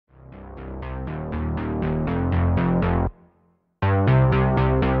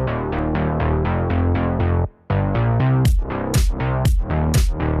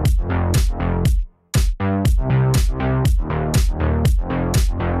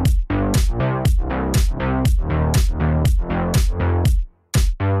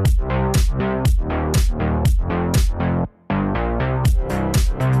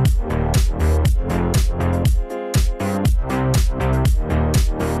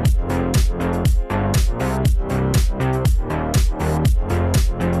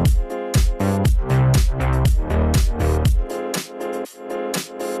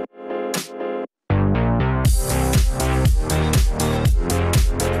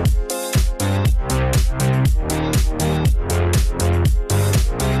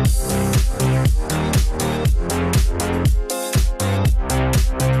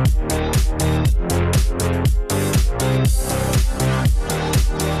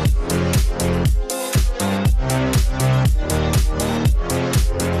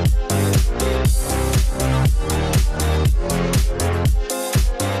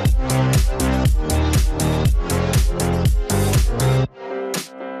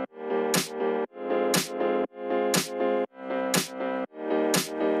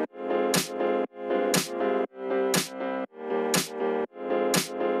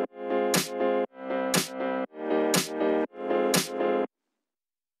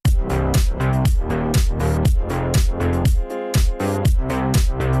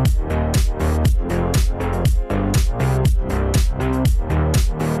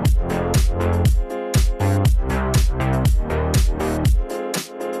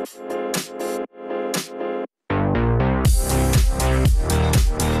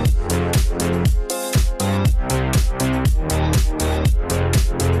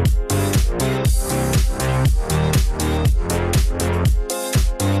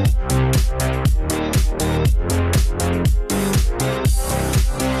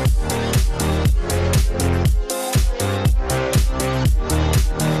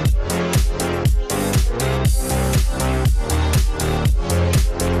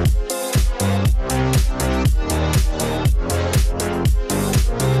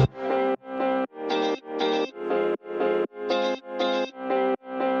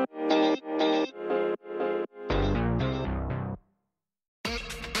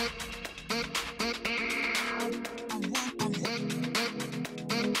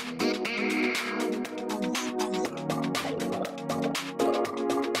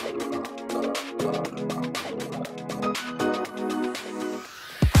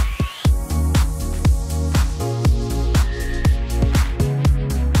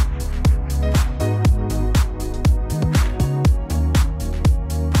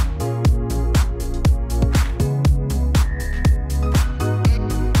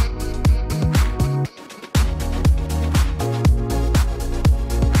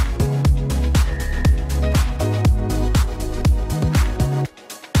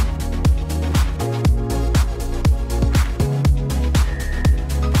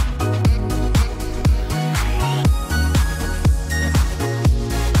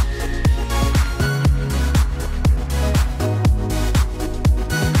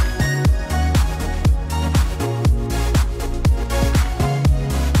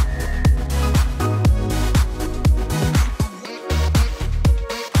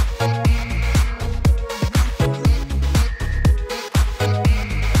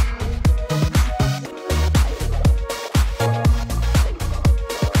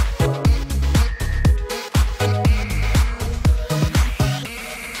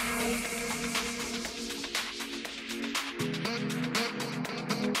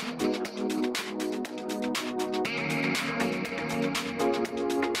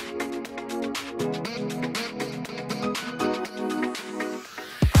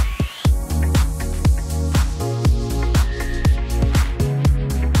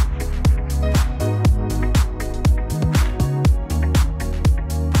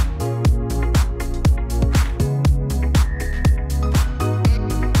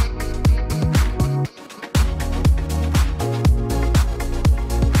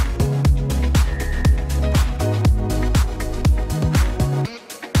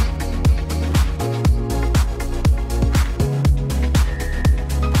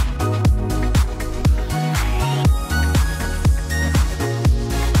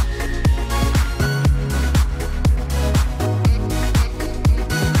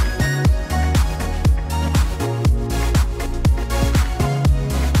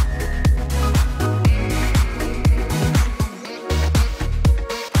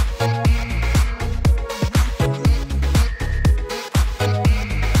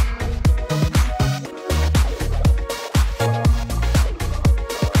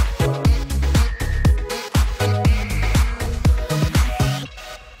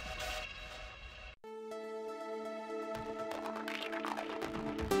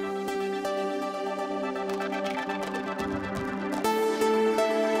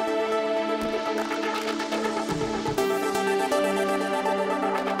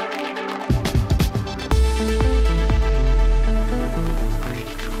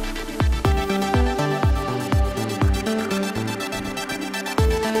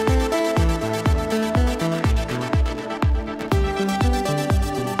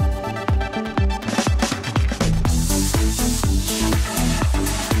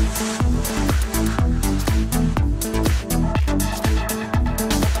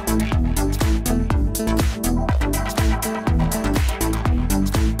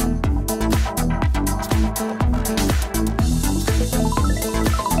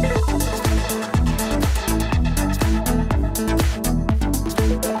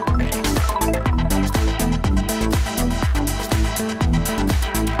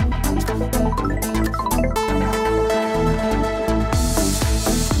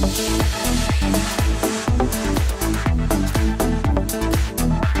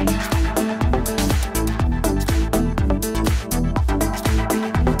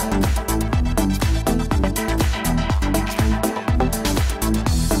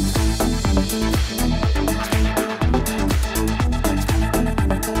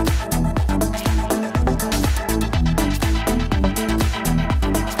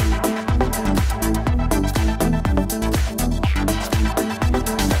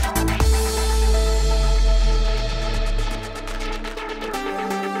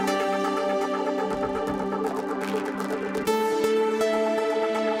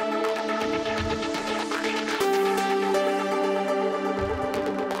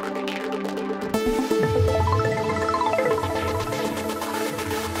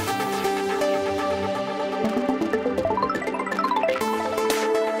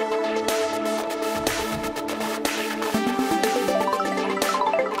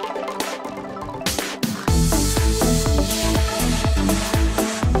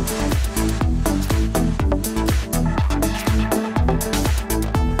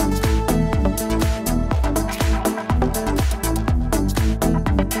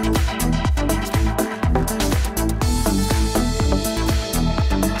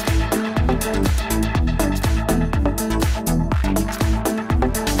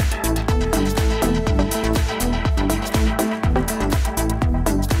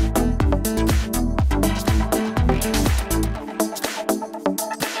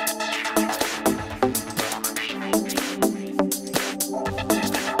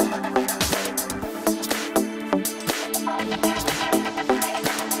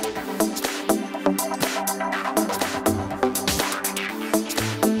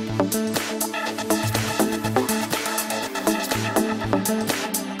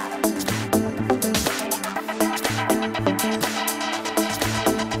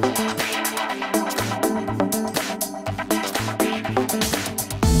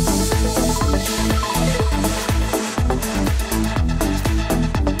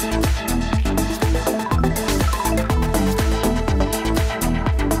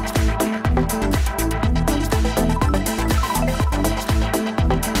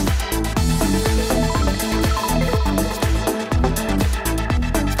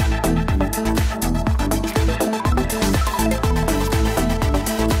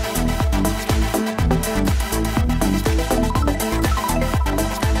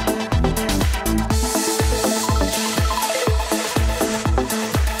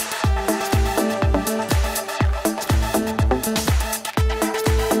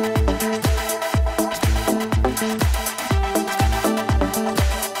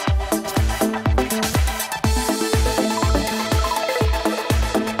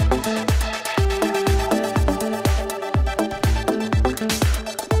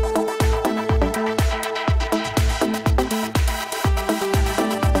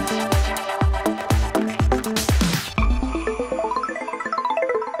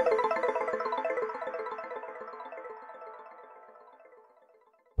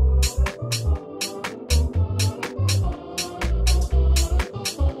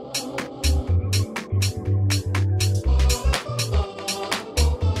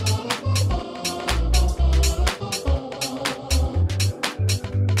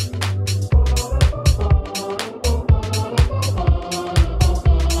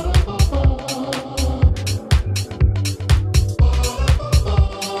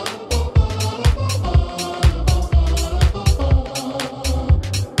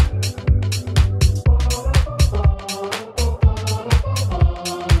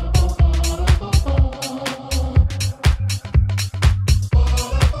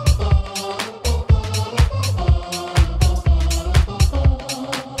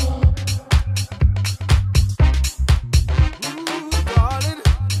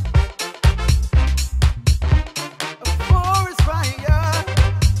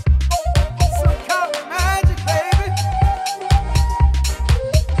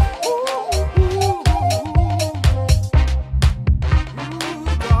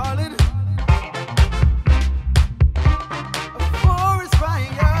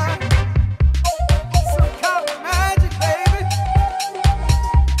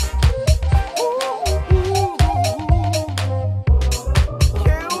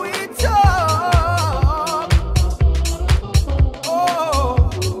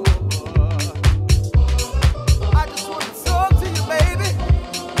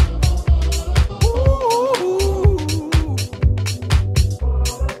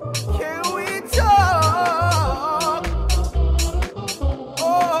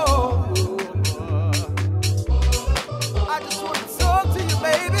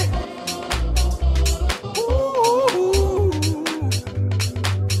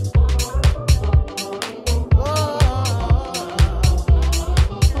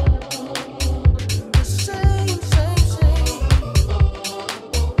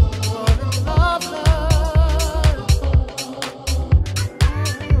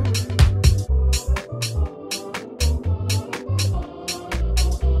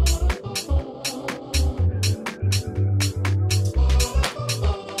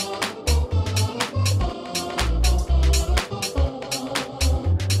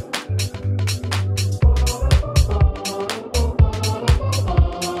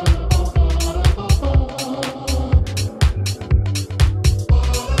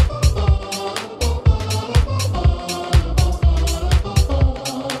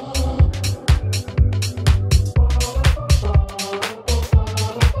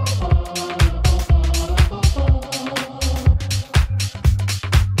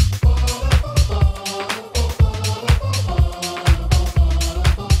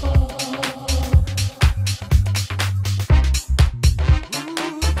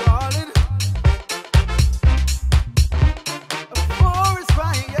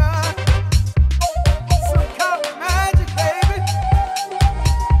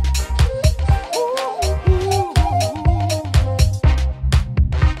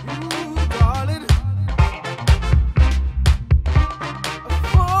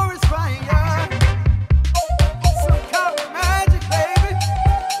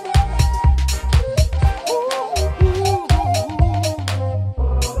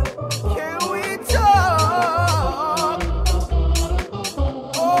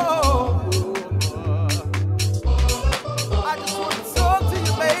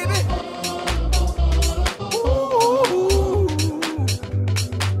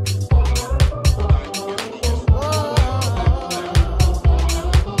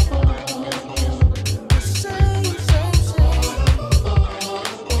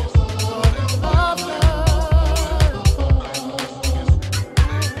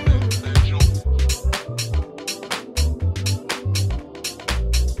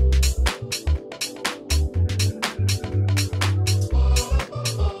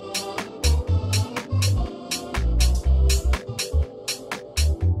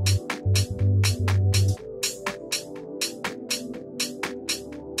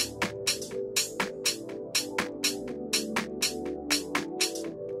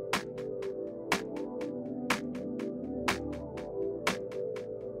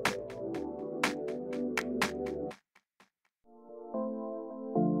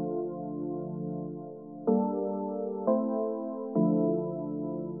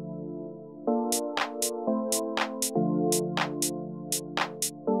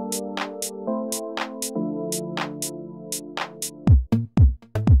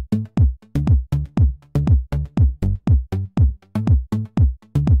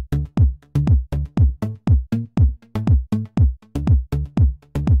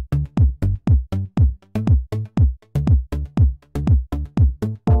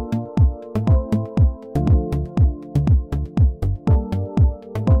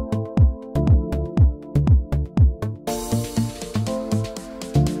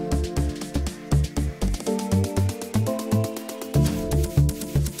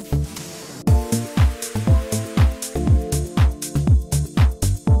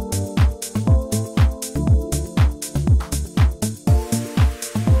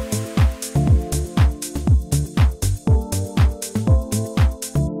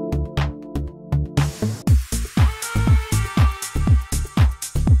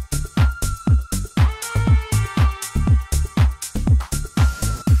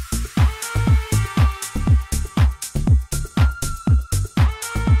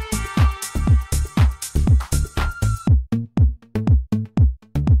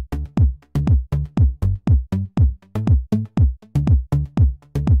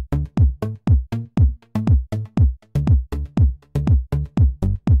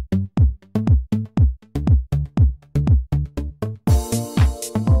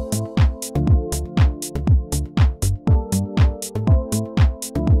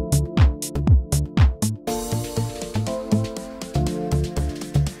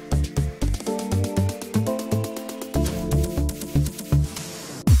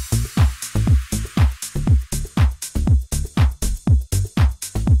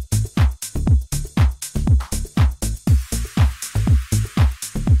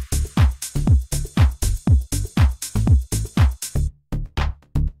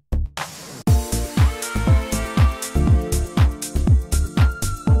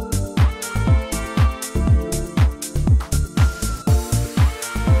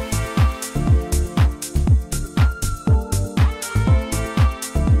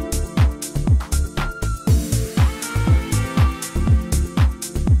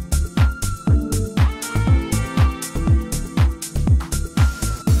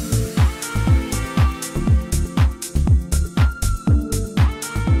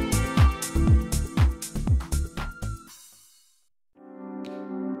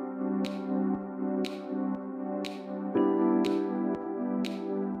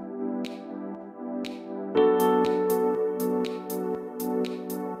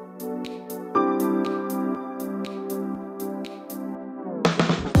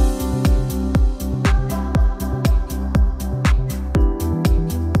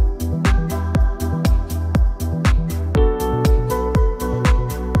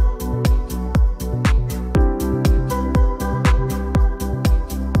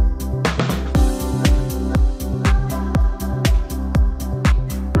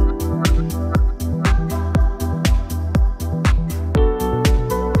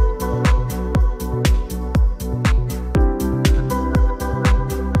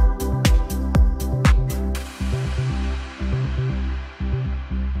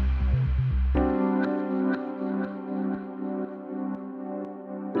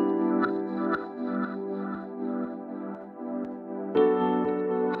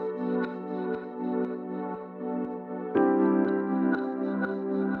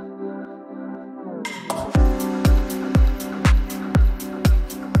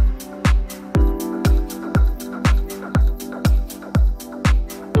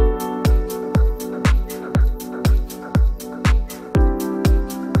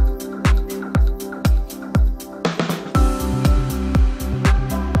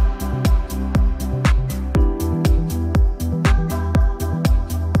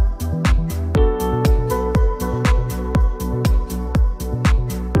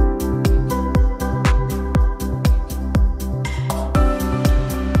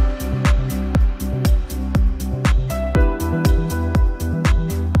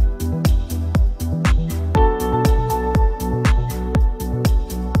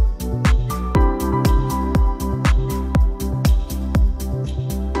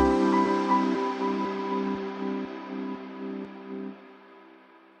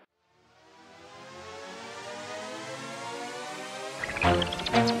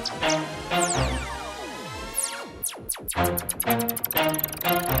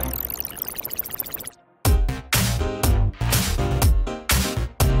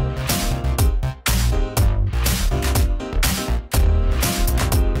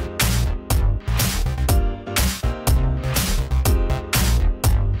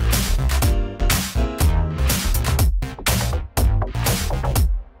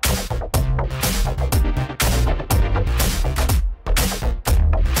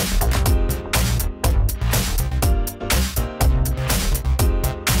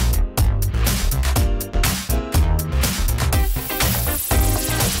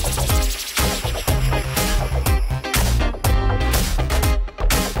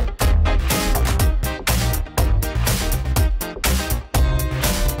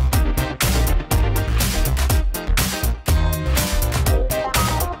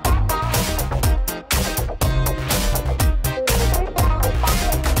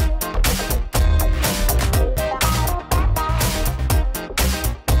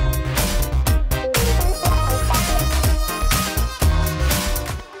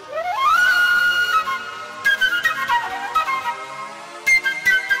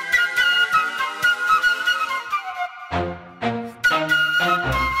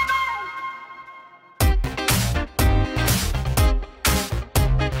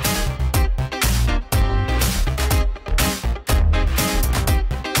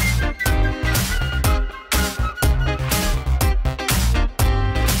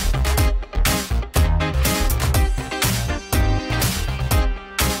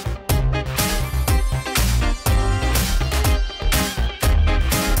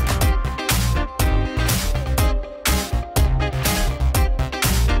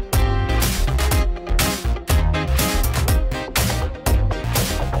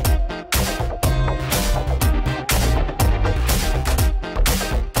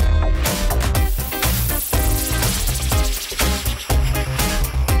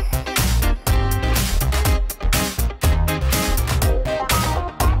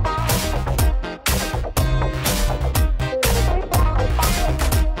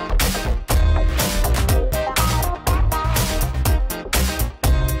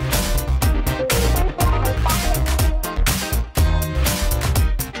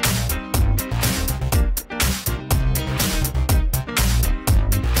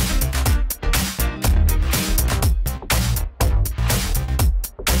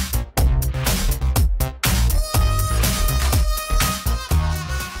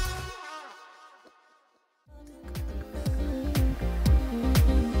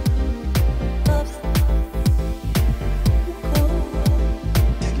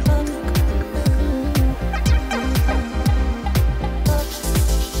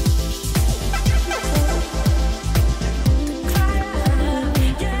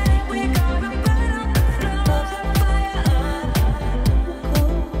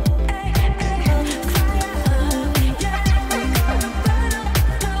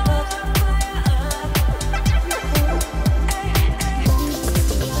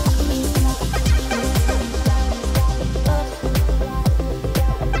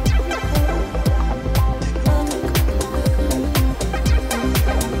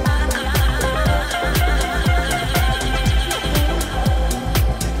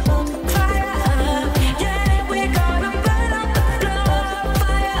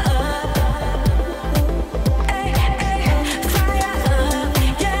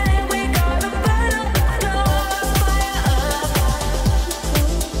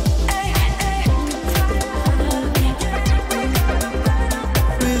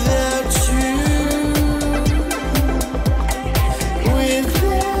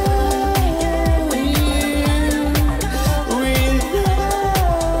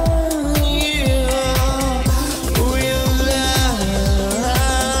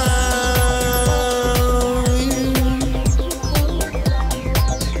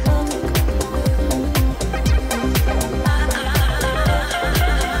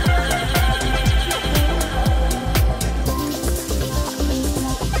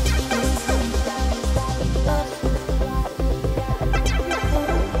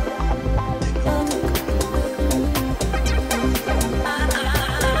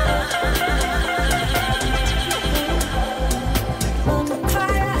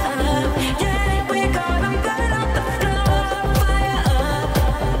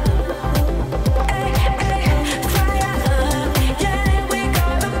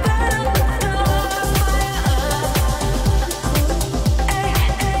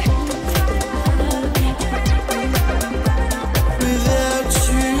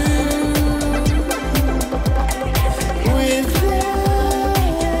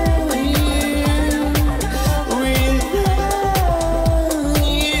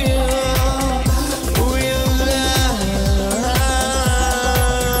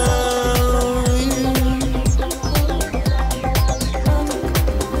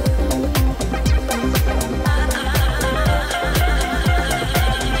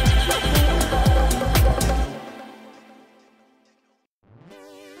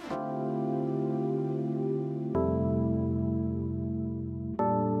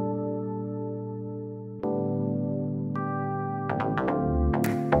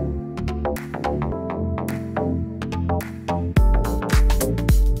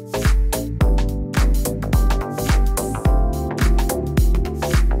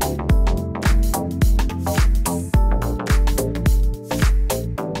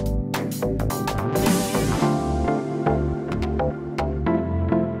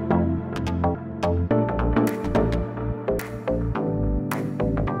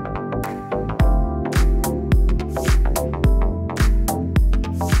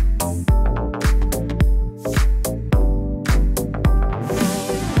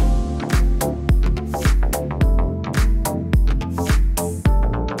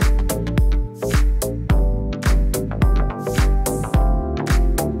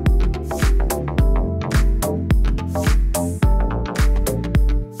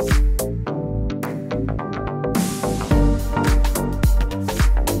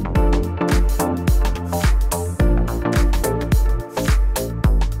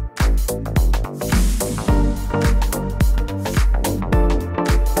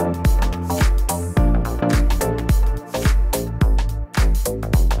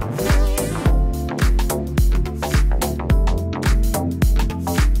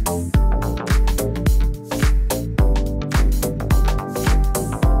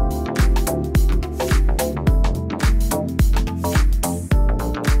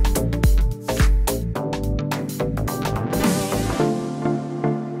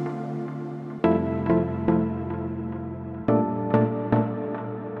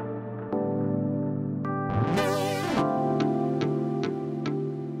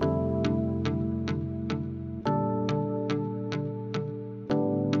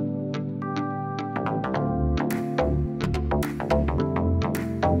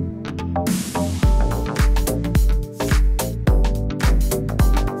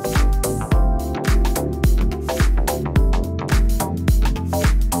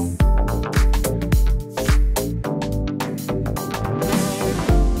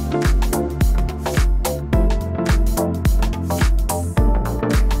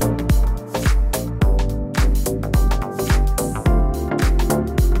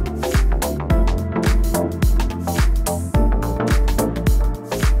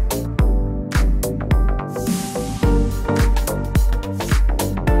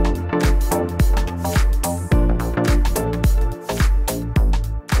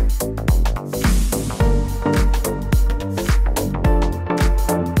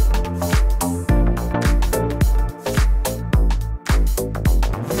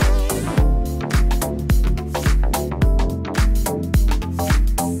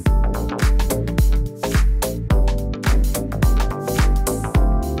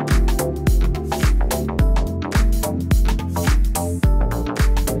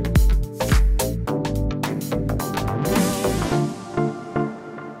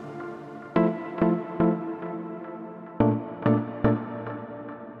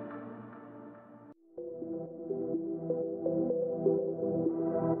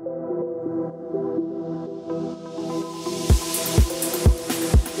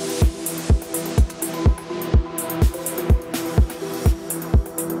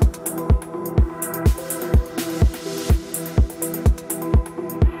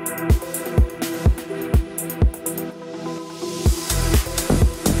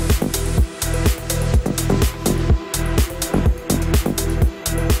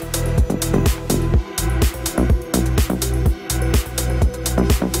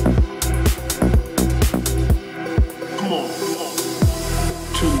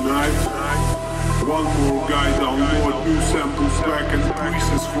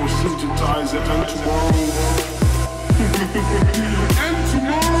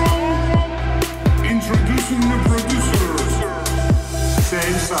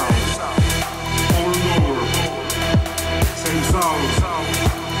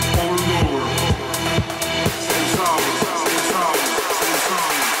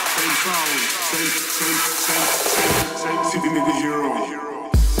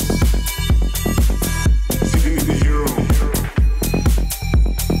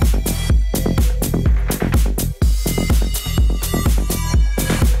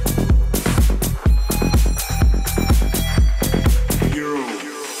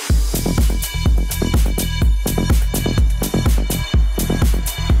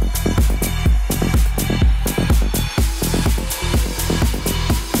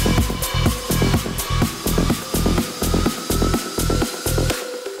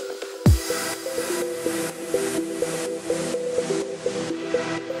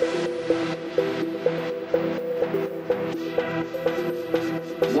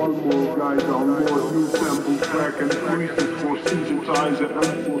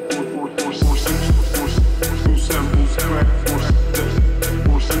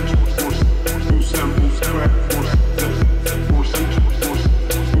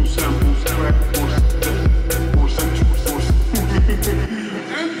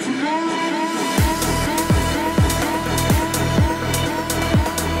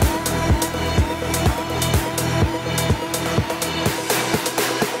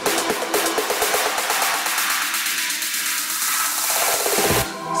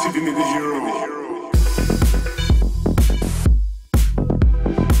Sitting in the hero.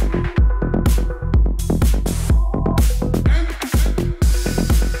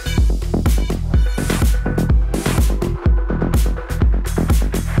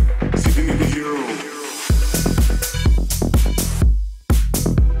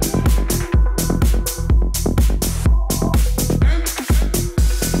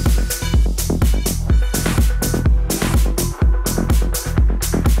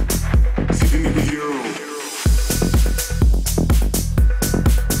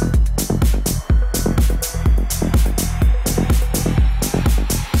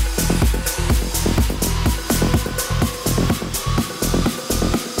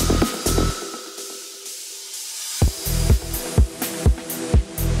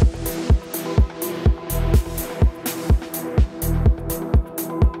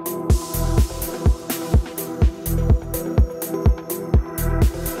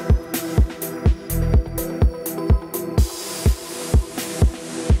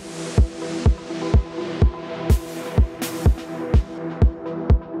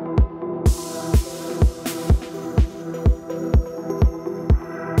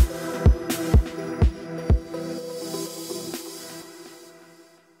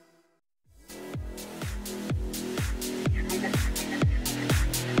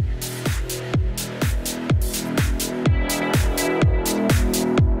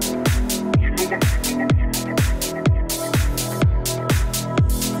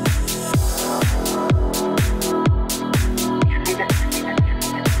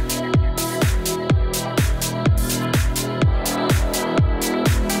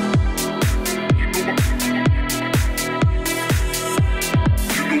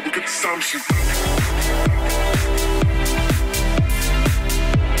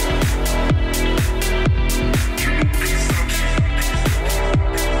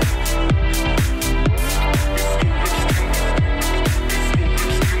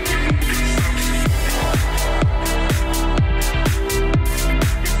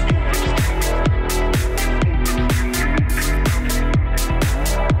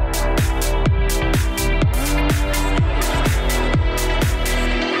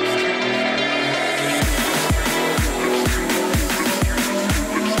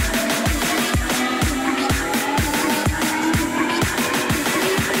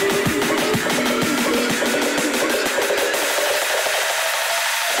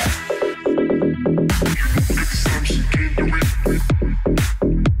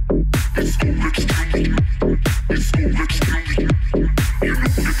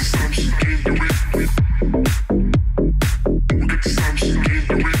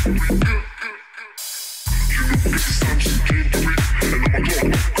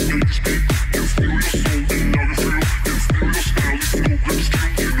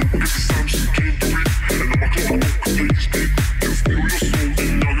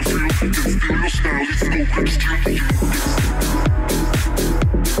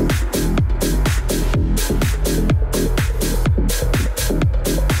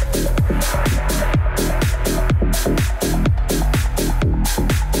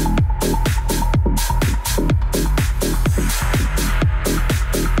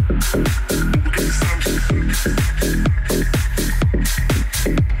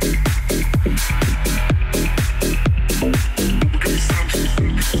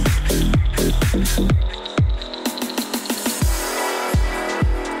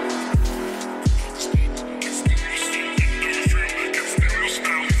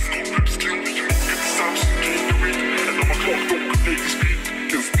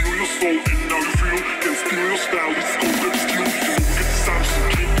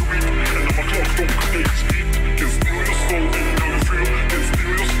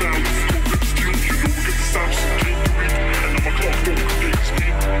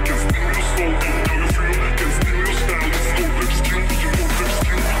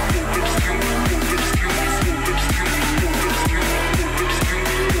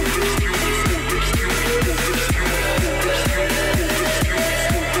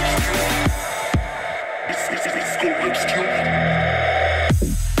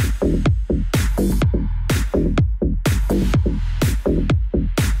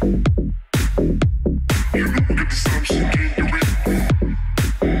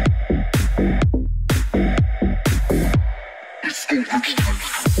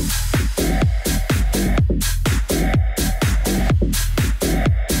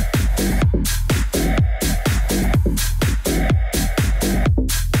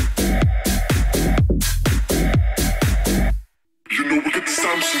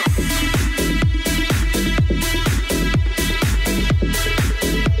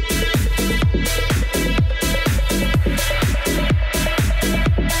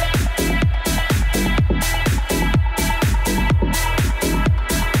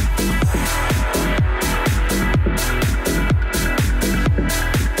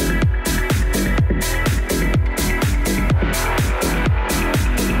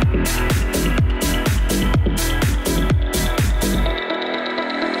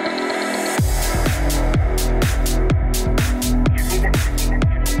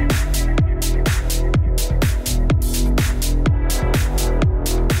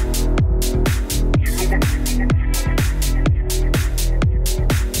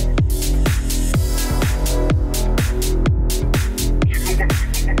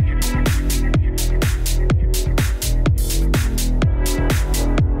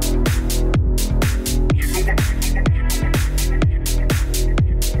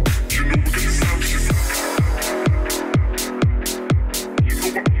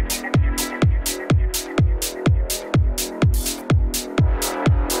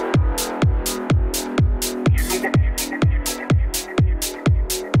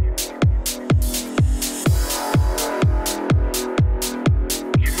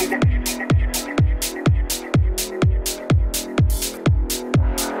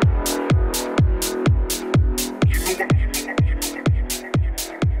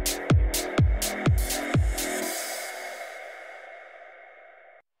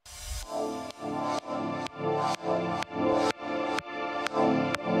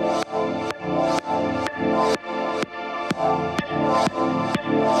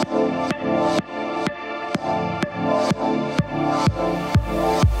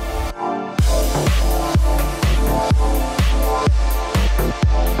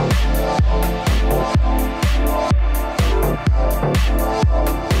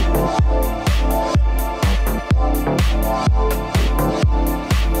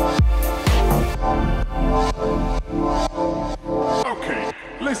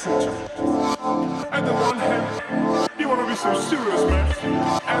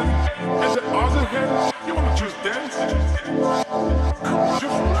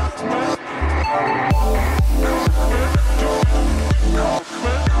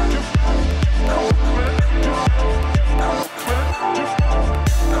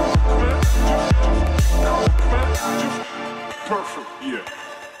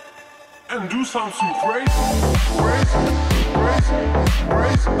 Something crazy, crazy, crazy,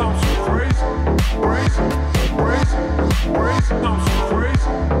 crazy, something crazy, crazy, crazy, crazy, something crazy,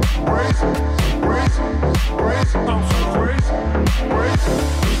 crazy, crazy, crazy, something crazy, crazy,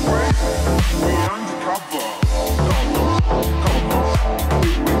 crazy. We undercover, undercover,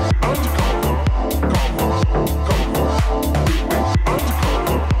 undercover.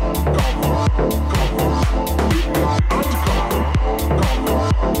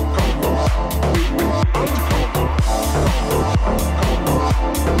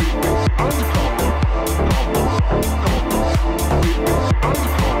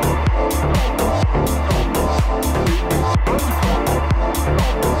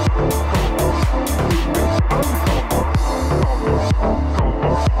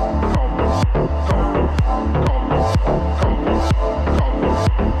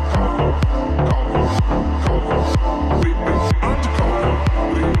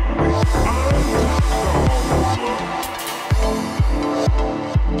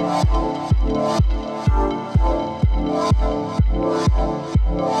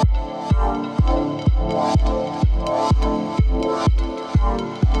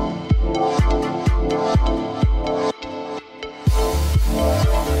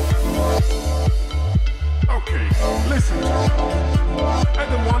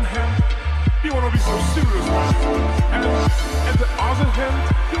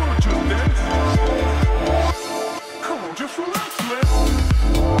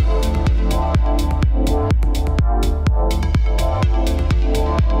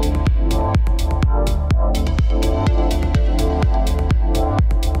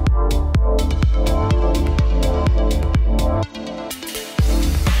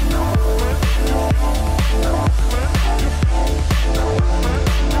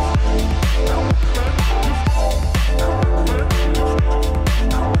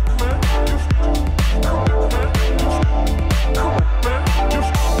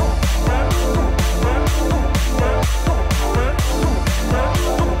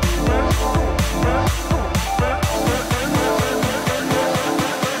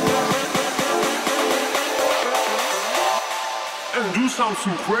 sounds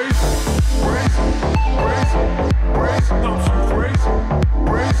so crazy, crazy, crazy, crazy, sounds so crazy,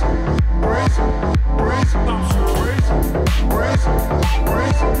 crazy, crazy, crazy, sounds so crazy, crazy,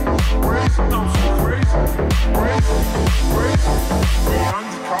 crazy, crazy, sounds so crazy, crazy, crazy. We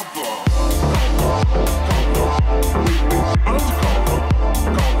undercover, undercover,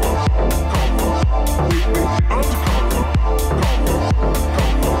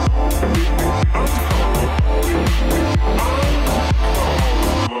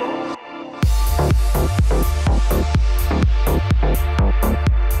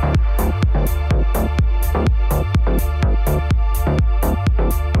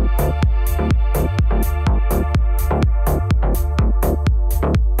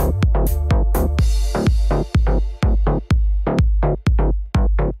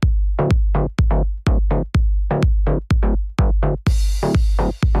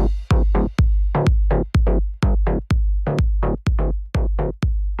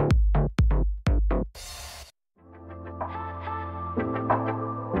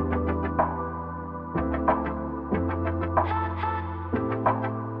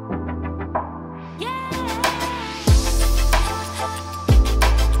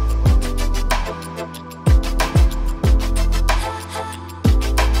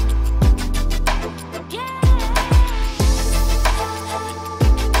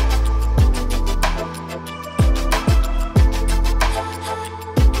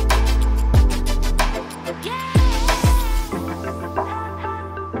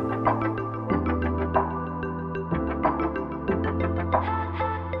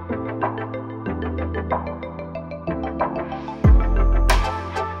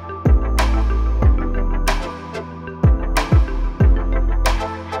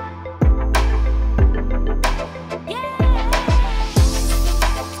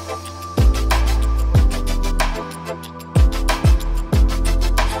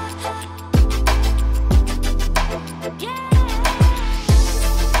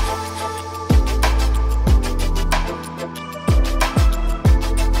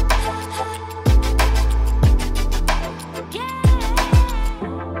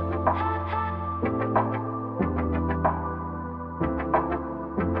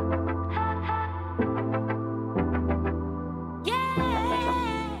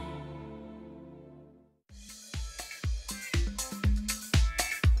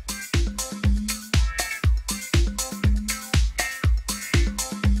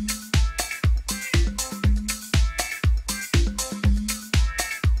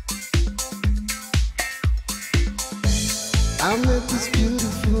 I met this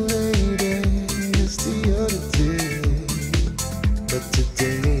beautiful lady just the other day, but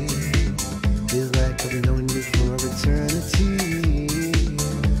today feels like I've known you for eternity.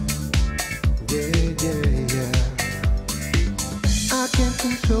 Yeah, yeah, yeah. I can't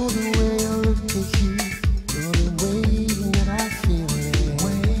control the way I look at you, or the way that I feel it.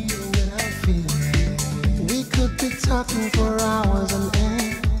 We could be talking for hours on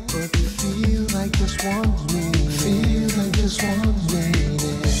end, but it feels like just one minute.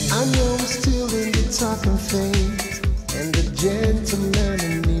 I know we're still in the talking phase, and the gentleman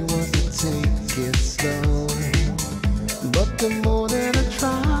in me wants to take it slow. But the more that I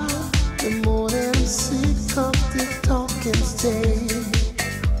try, the more that I'm sick of this talking stage.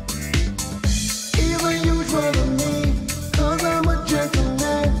 It's unusual to me, 'cause I'm a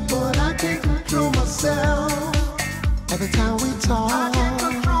gentleman, but I can't control myself. Every time we talk, I can't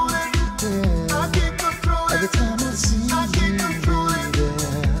control it. Yeah. I can't control it. Every time I see you, I can't control it.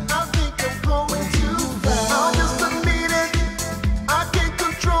 Yeah. I think I'm going too far. I'll just admit it. I can't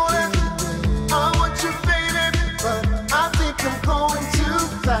control it. I want you, baby, but I think I'm going too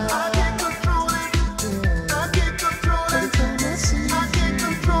far. I can't control it. Yeah. I can't control it. Every time I see you, I can't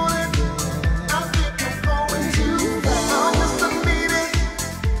control it. Yeah. I think I'm going too far. I'll just admit it.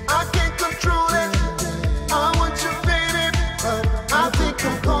 I can't control it. I want you, baby, but I think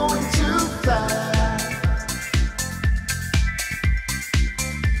I'm going too fast.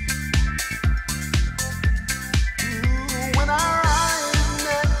 When I rise in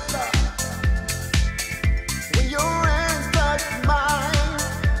that love, when your hands touch mine,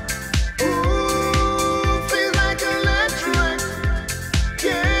 ooh, feel like electric.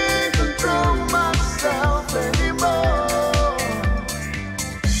 Can't control myself anymore.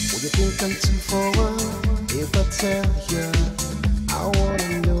 Well, you think I'm too forward if I tell you I wanna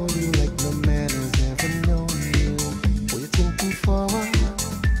know you like no man has ever known you? Well, you think I'm forward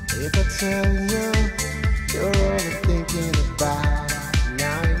if I tell you you're only thinking about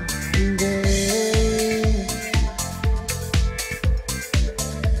night and day.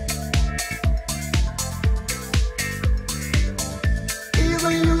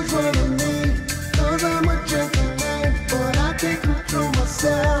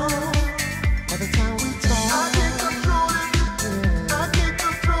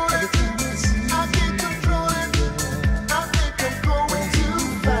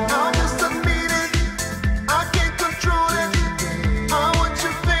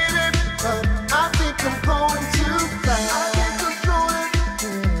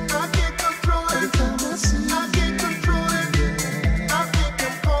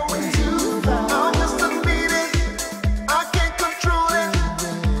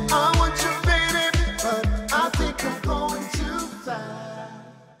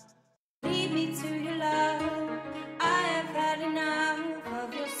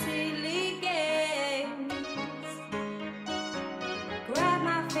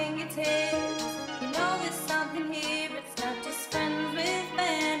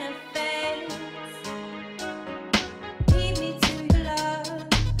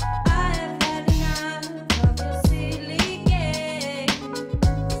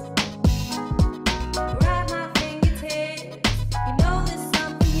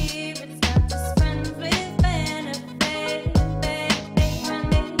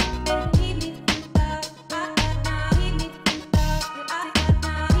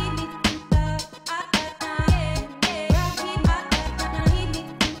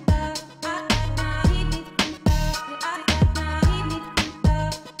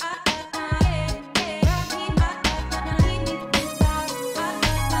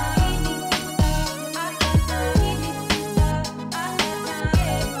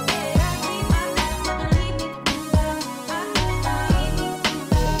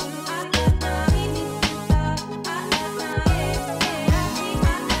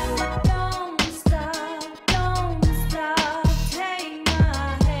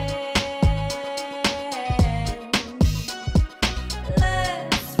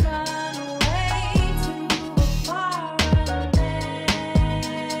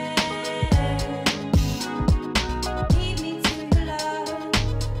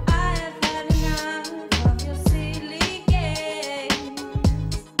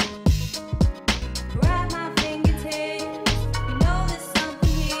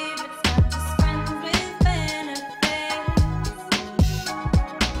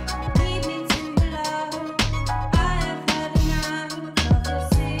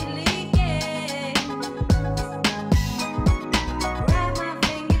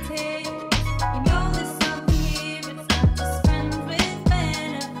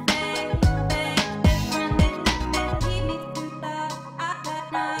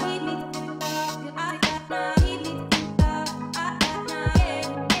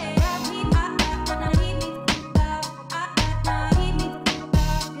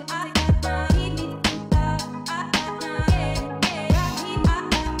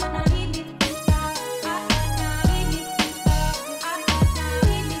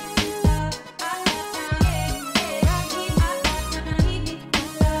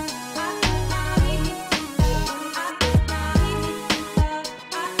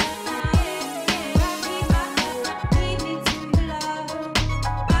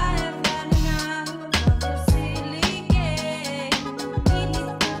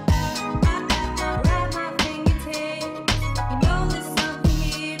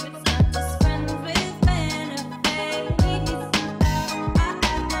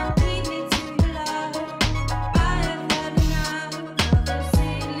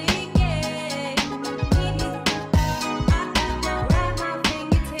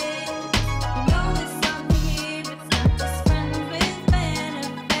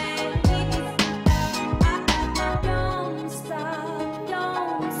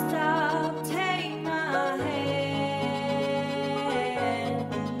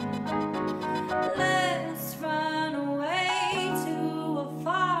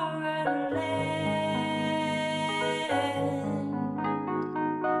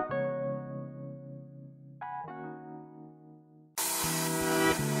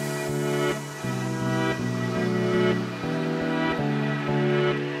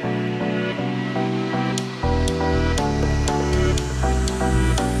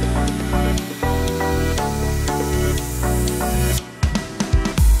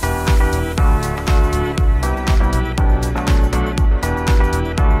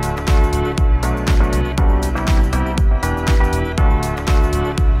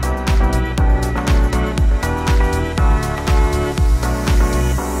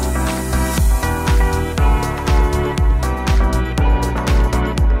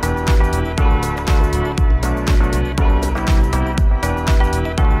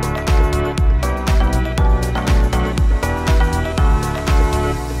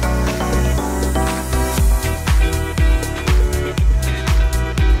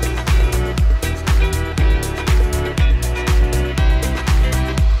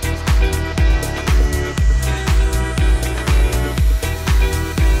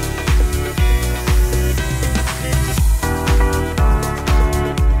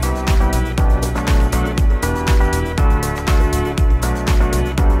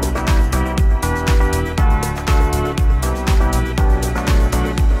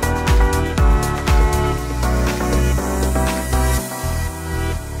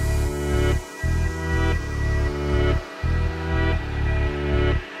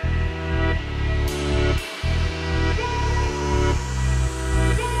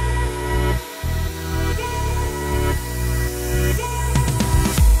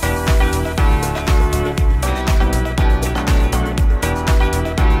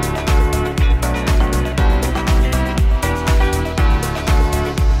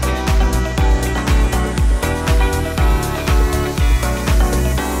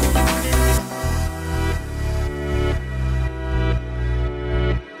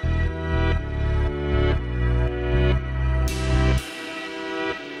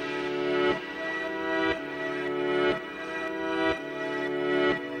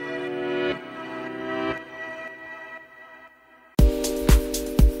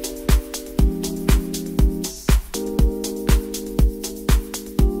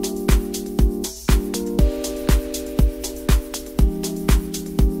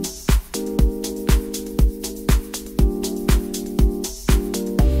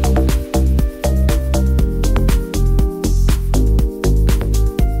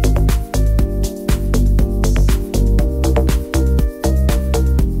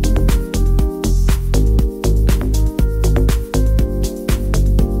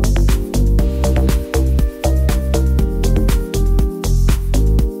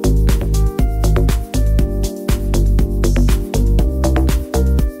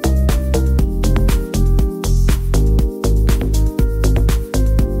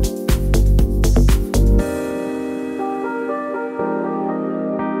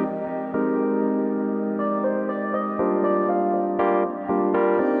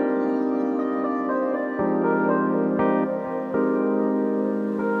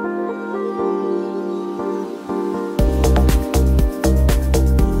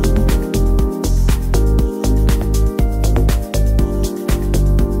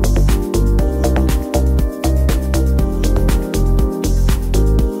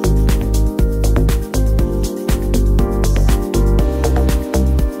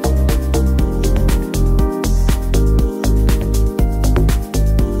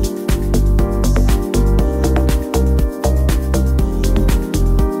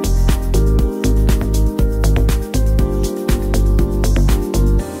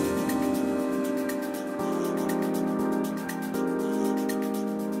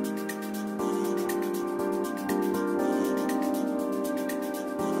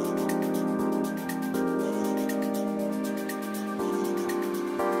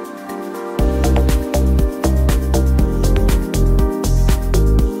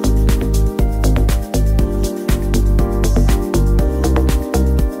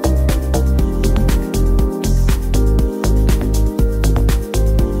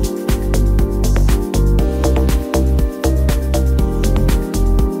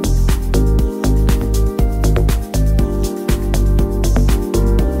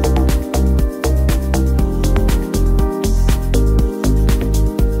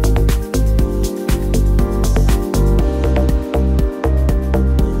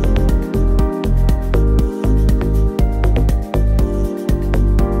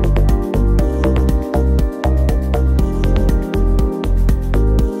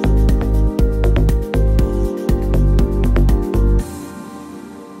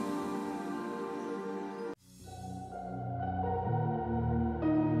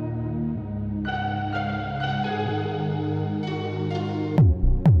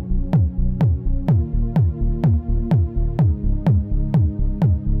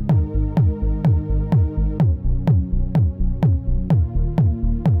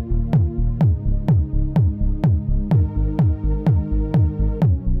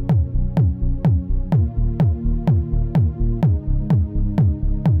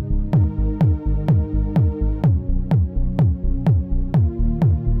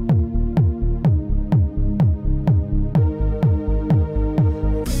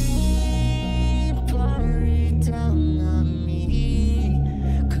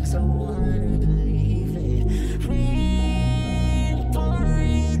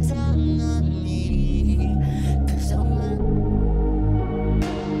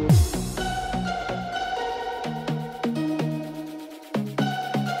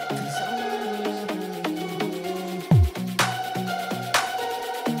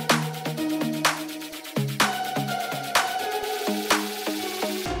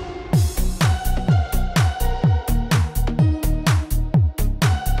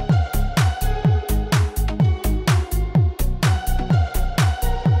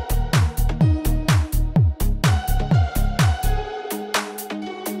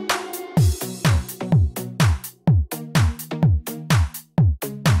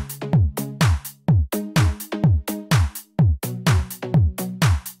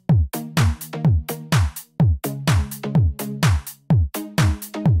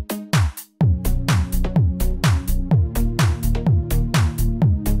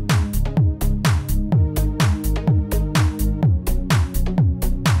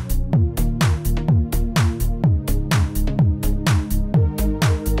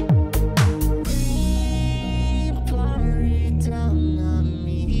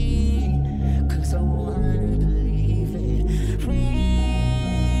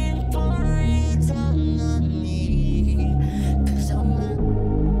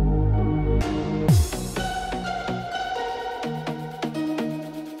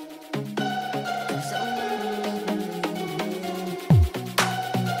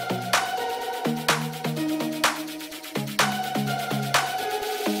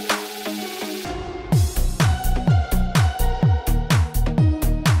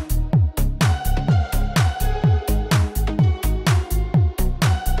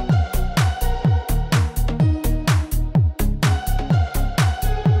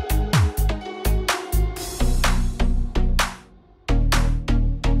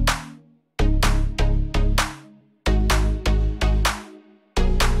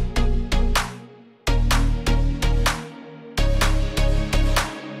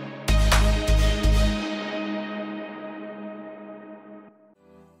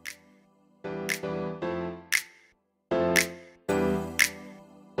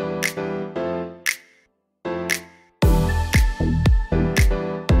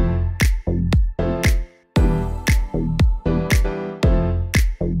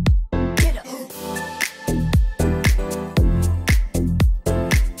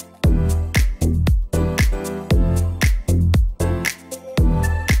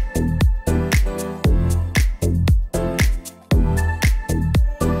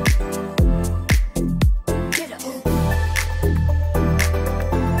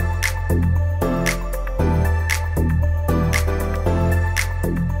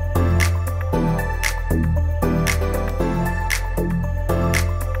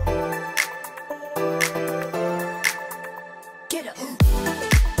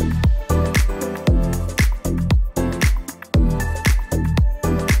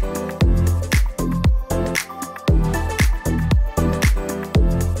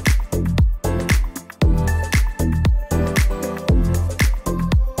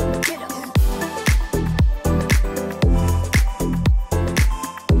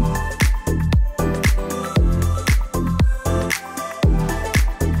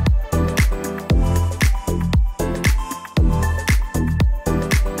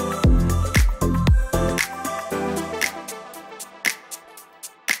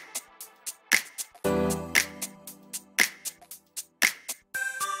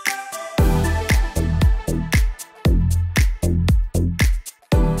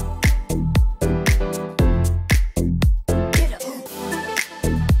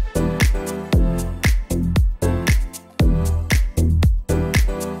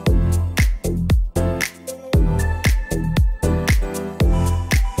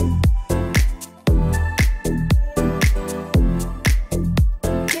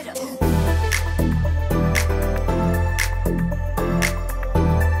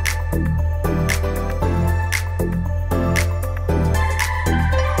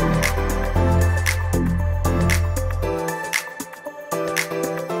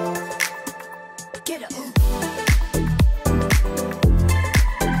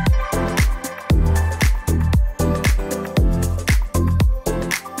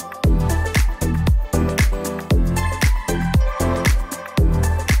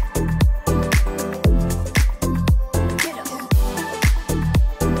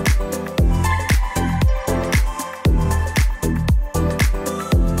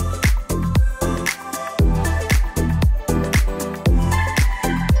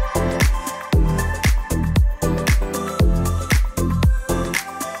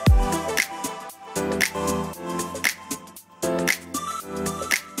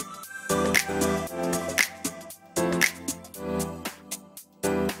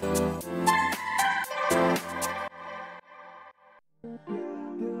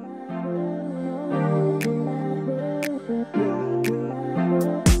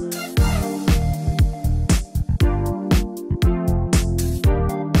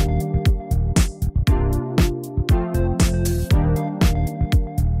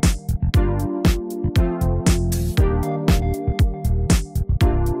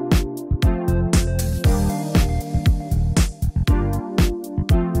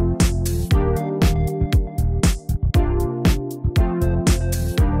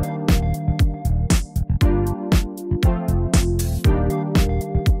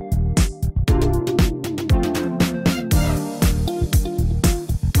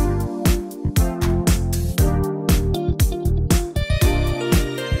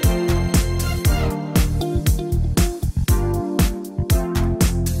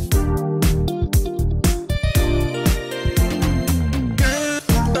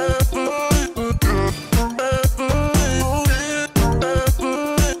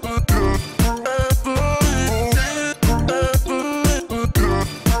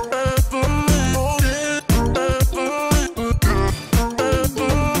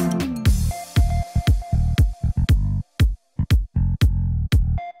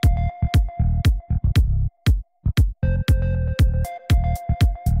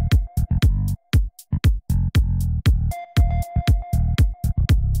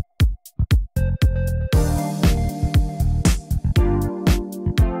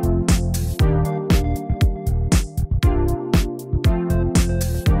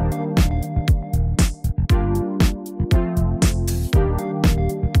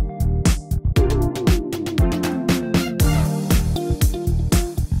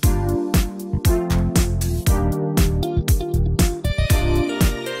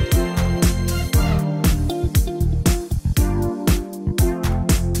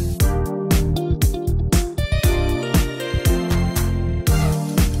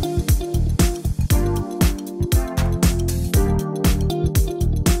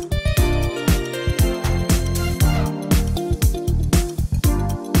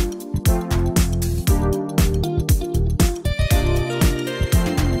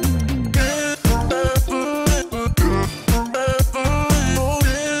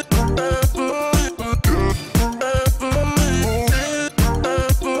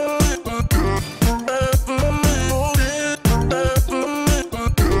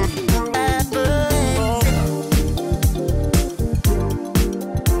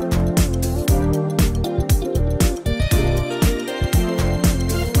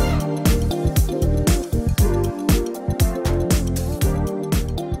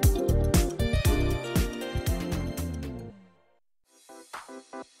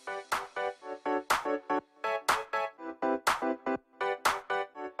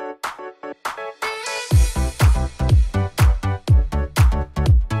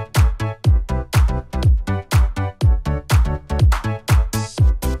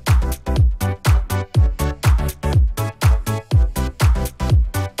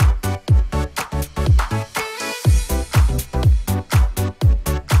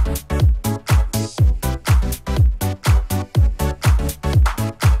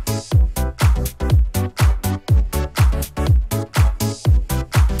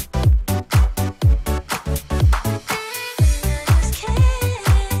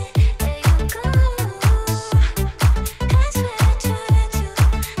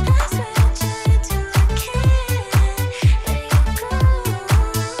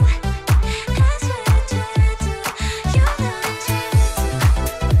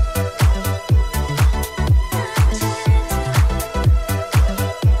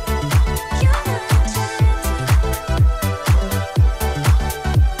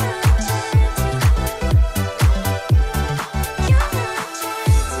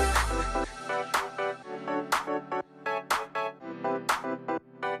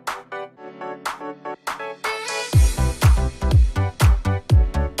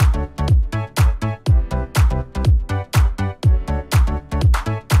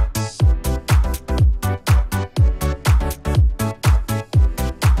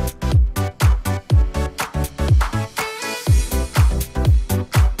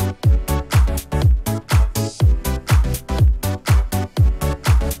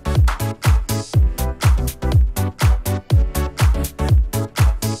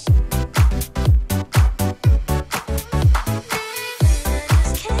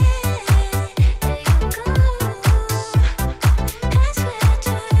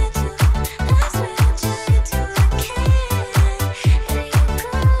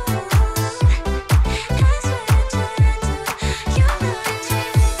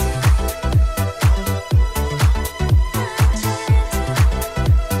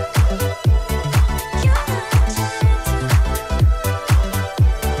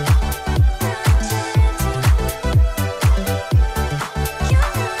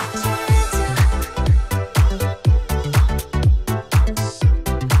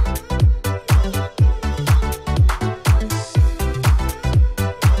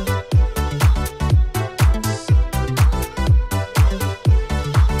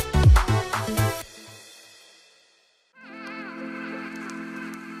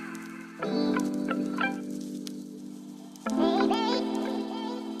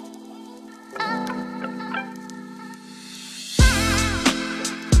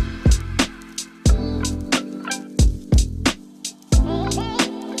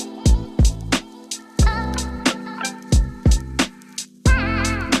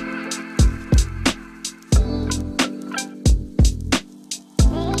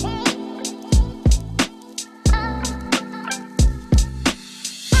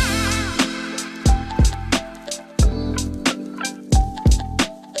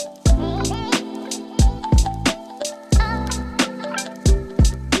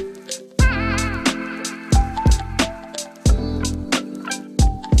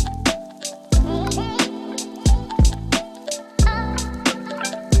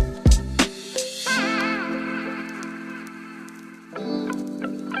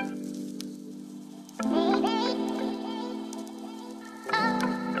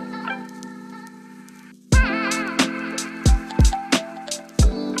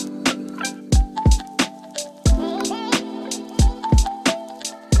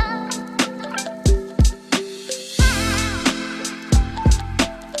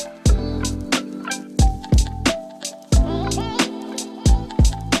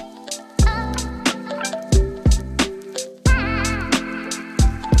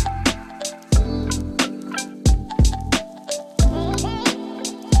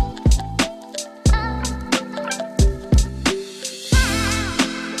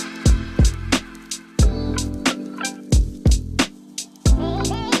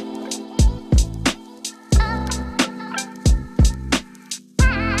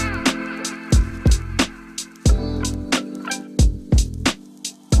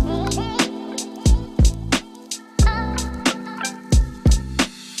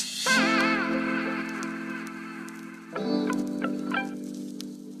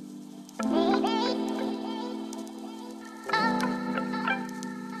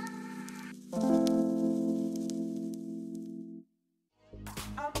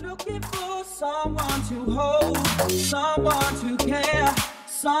 someone to hold, someone to care,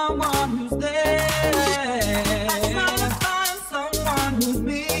 someone who's there. I'm trying to find someone who's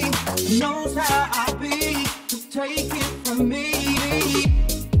me, knows how I be, to take it from me.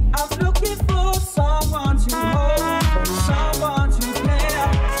 I'm looking for someone to hold, someone to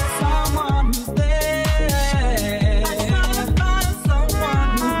care, someone who's there. I'm trying to find someone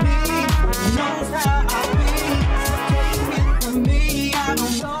who's me, knows how I be, take it from me. I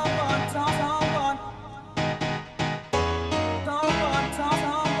don't know what someone.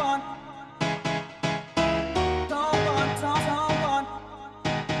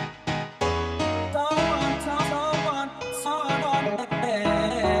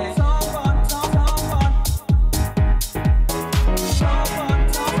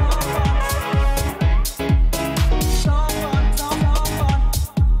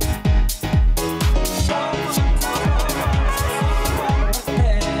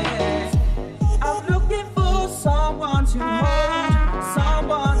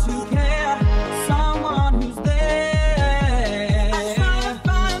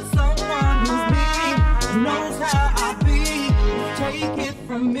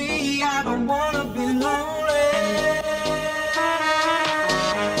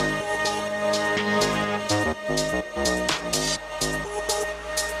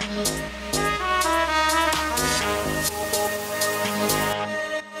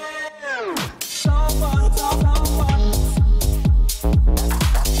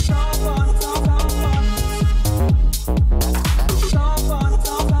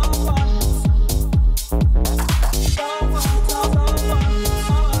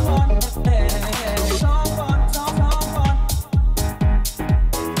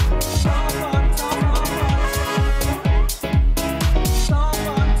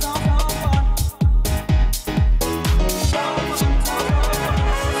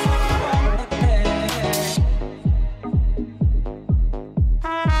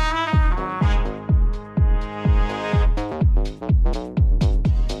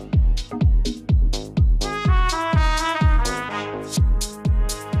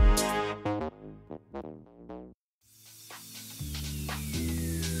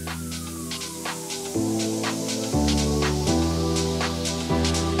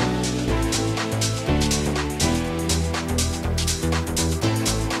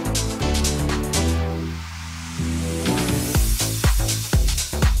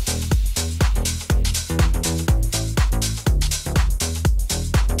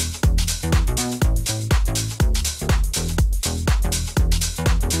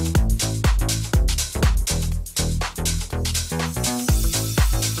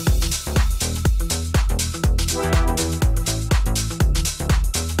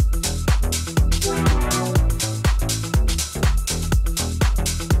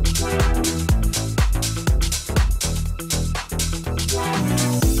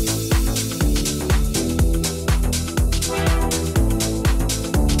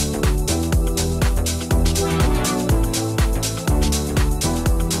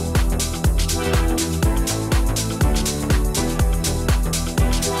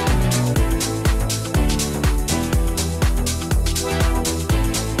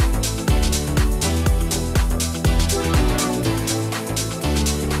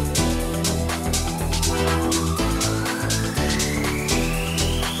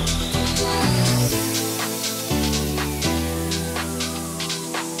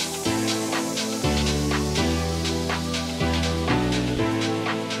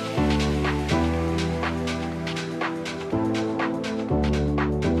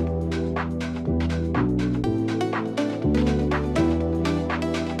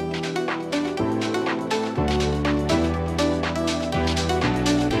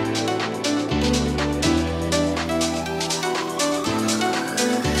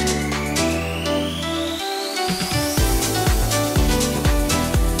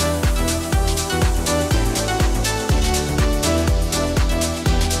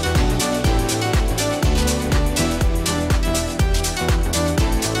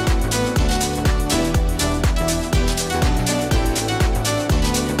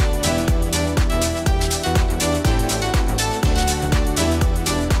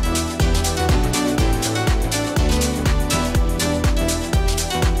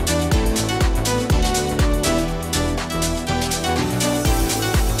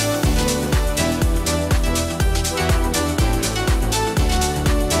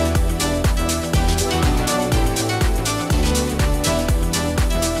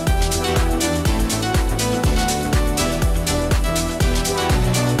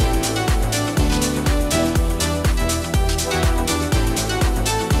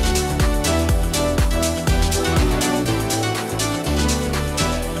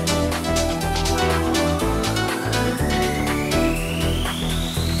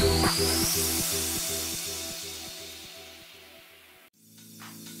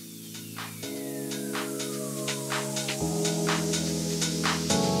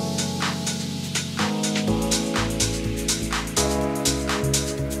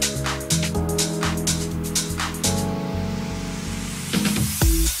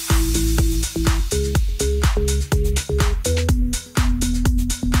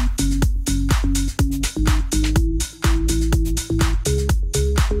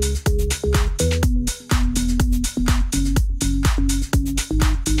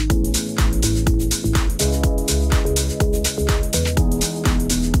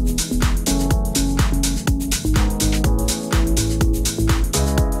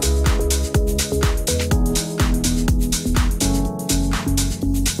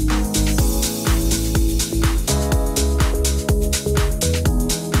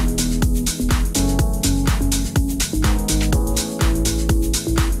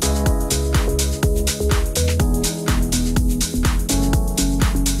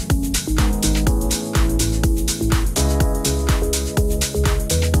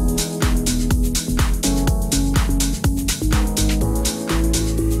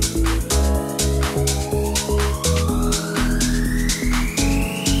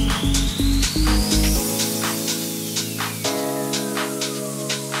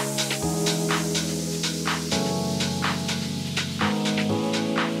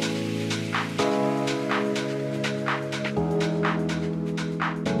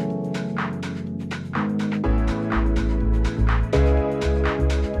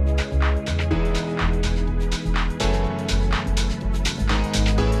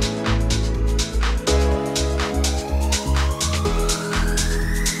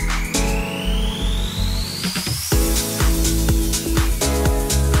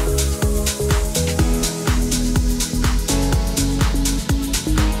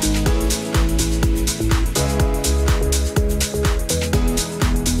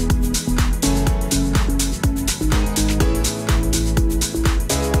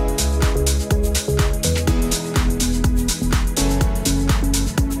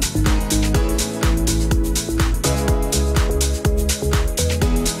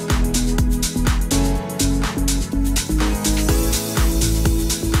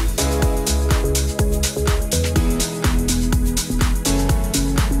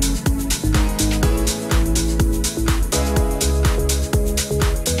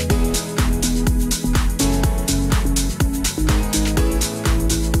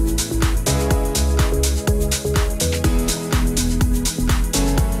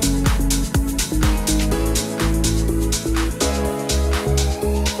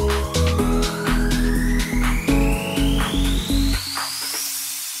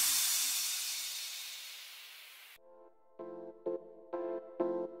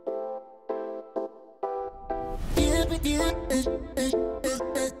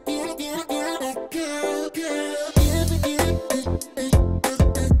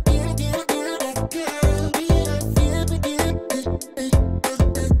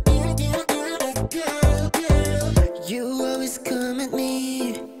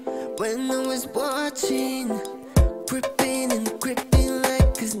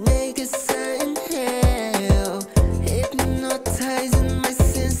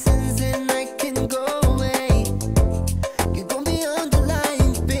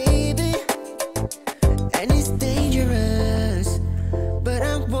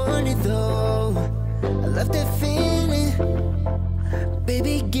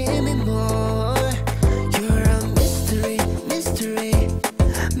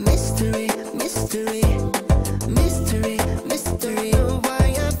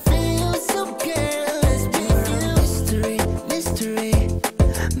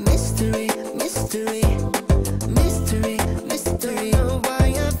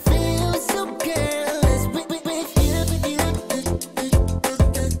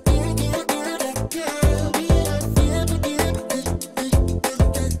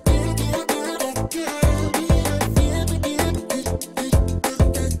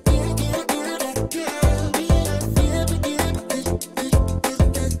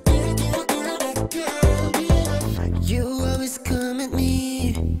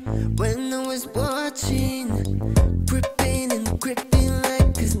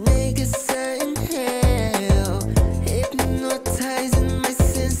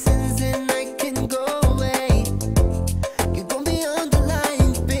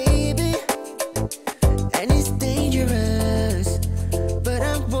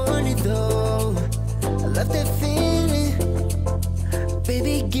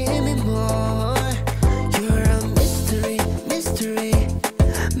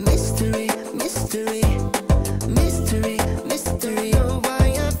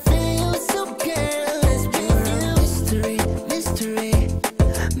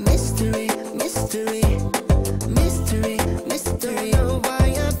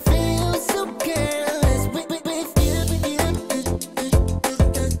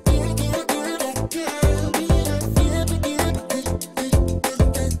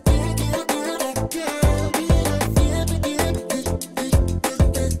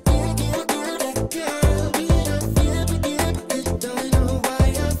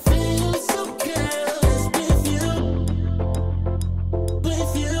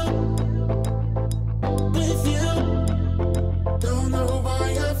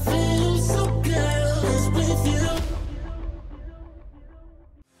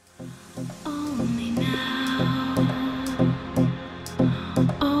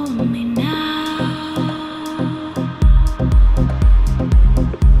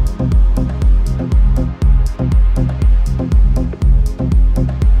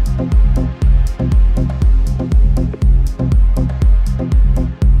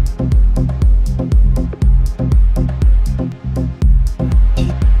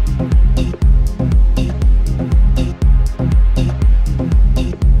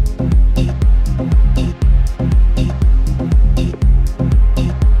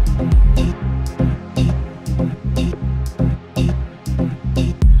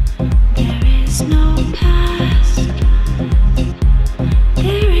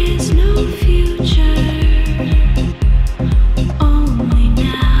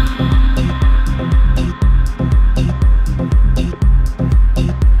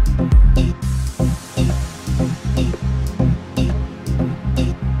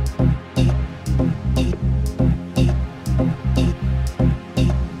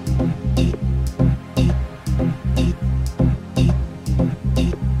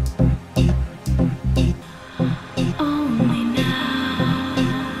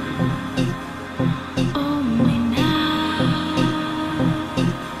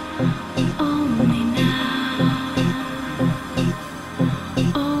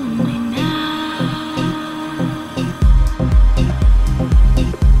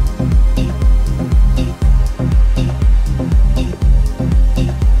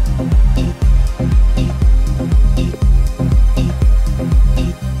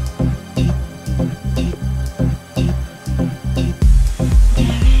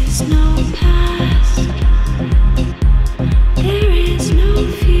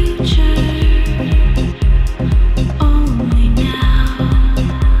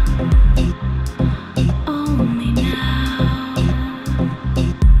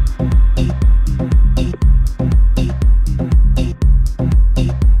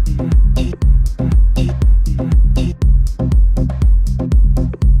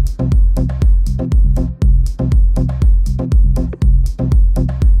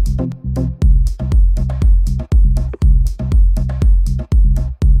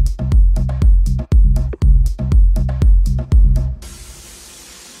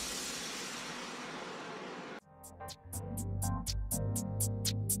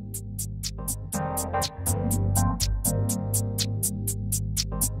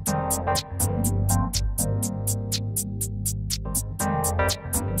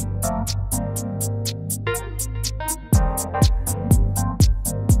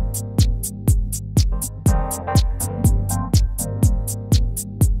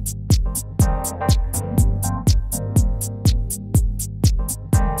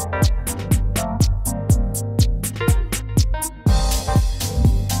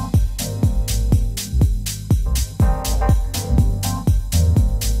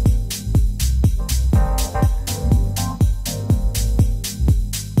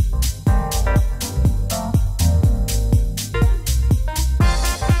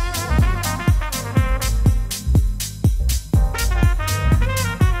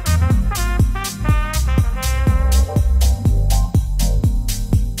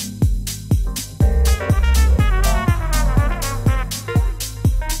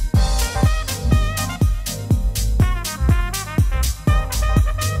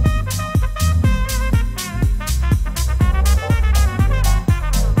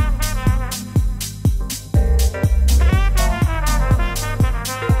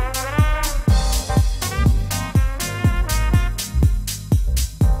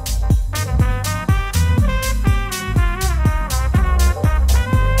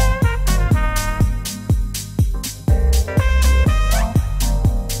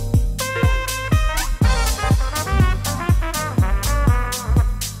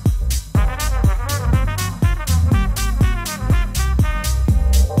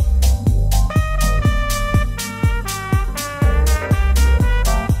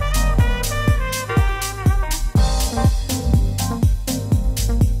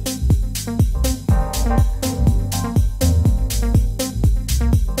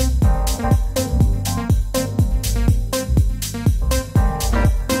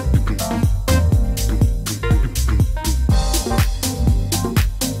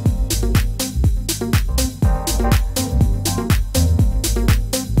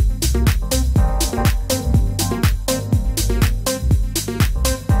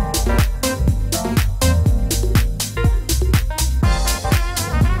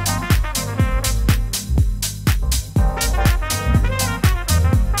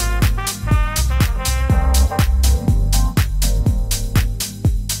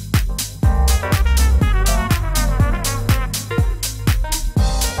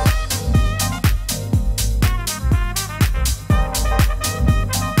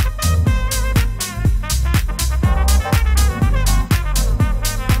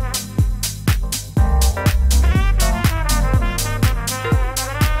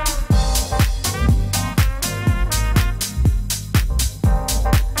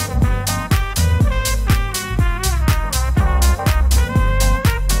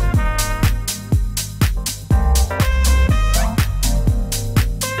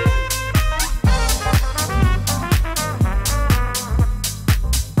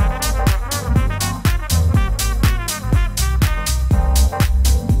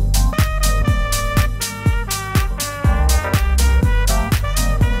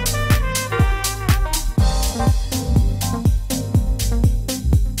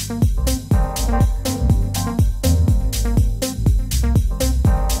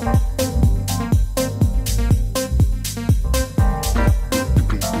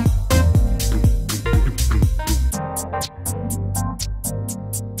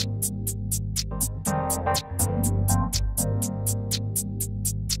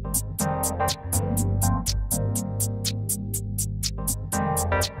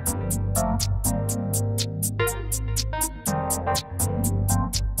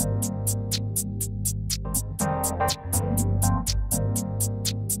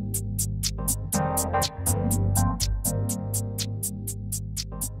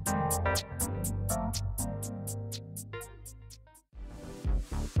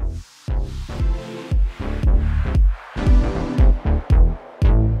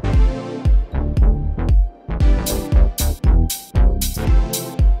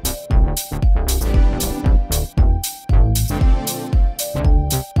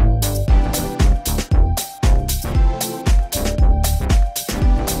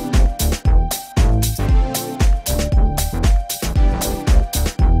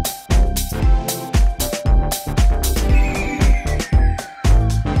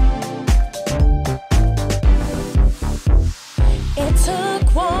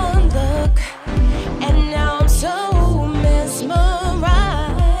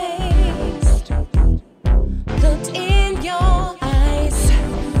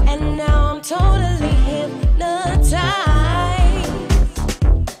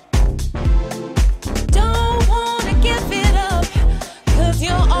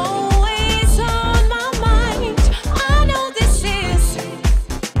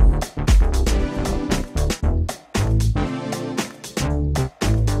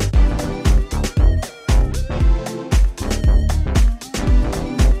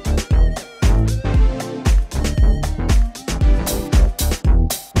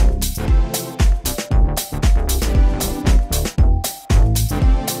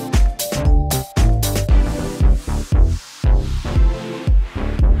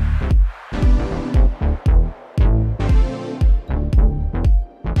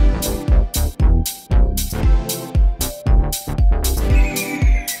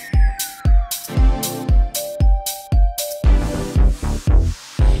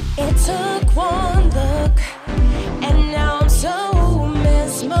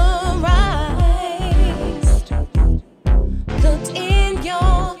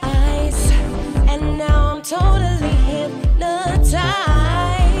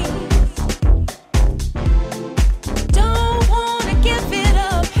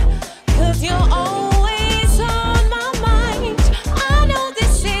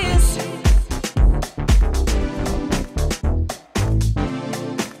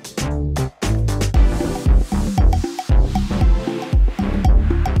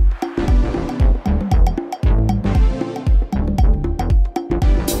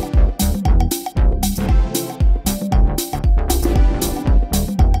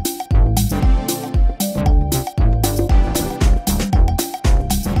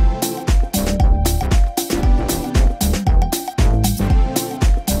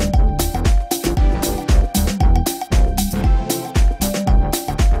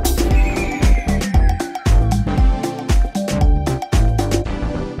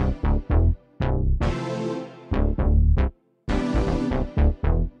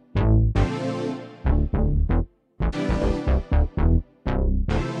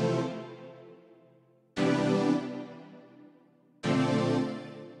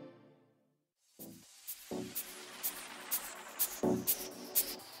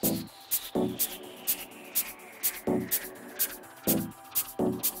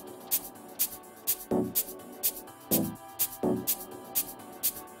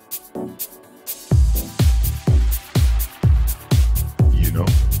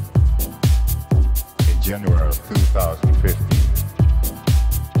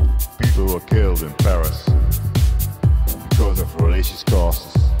 People were killed in Paris because of religious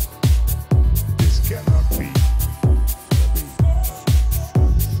causes. This cannot be.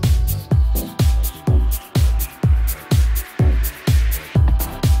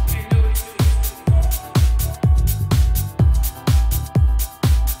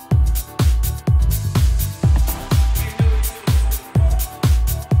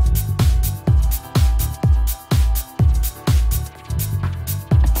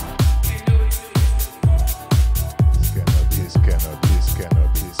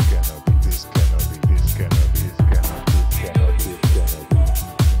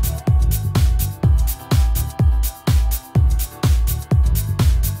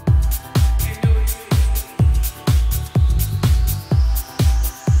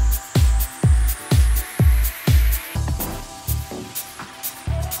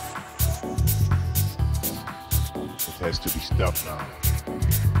 Has to be stopped now.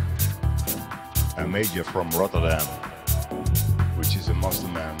 A major from Rotterdam, which is a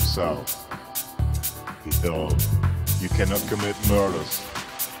Muslim man himself, he told, you cannot commit murders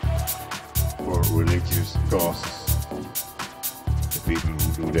for religious causes. The people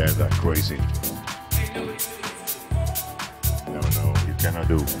who do that are crazy. No, you cannot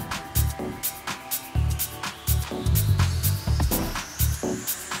do.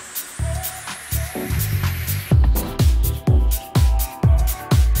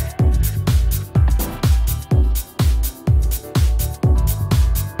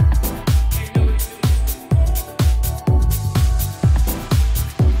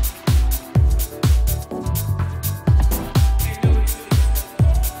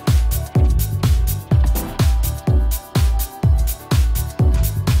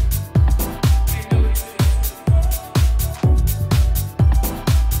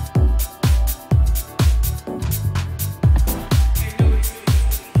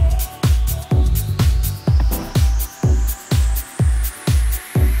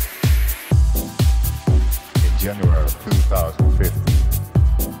 January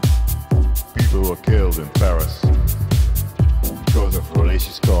 2015, people were killed in Paris because of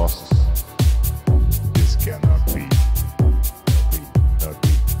religious causes. This cannot be. Not be.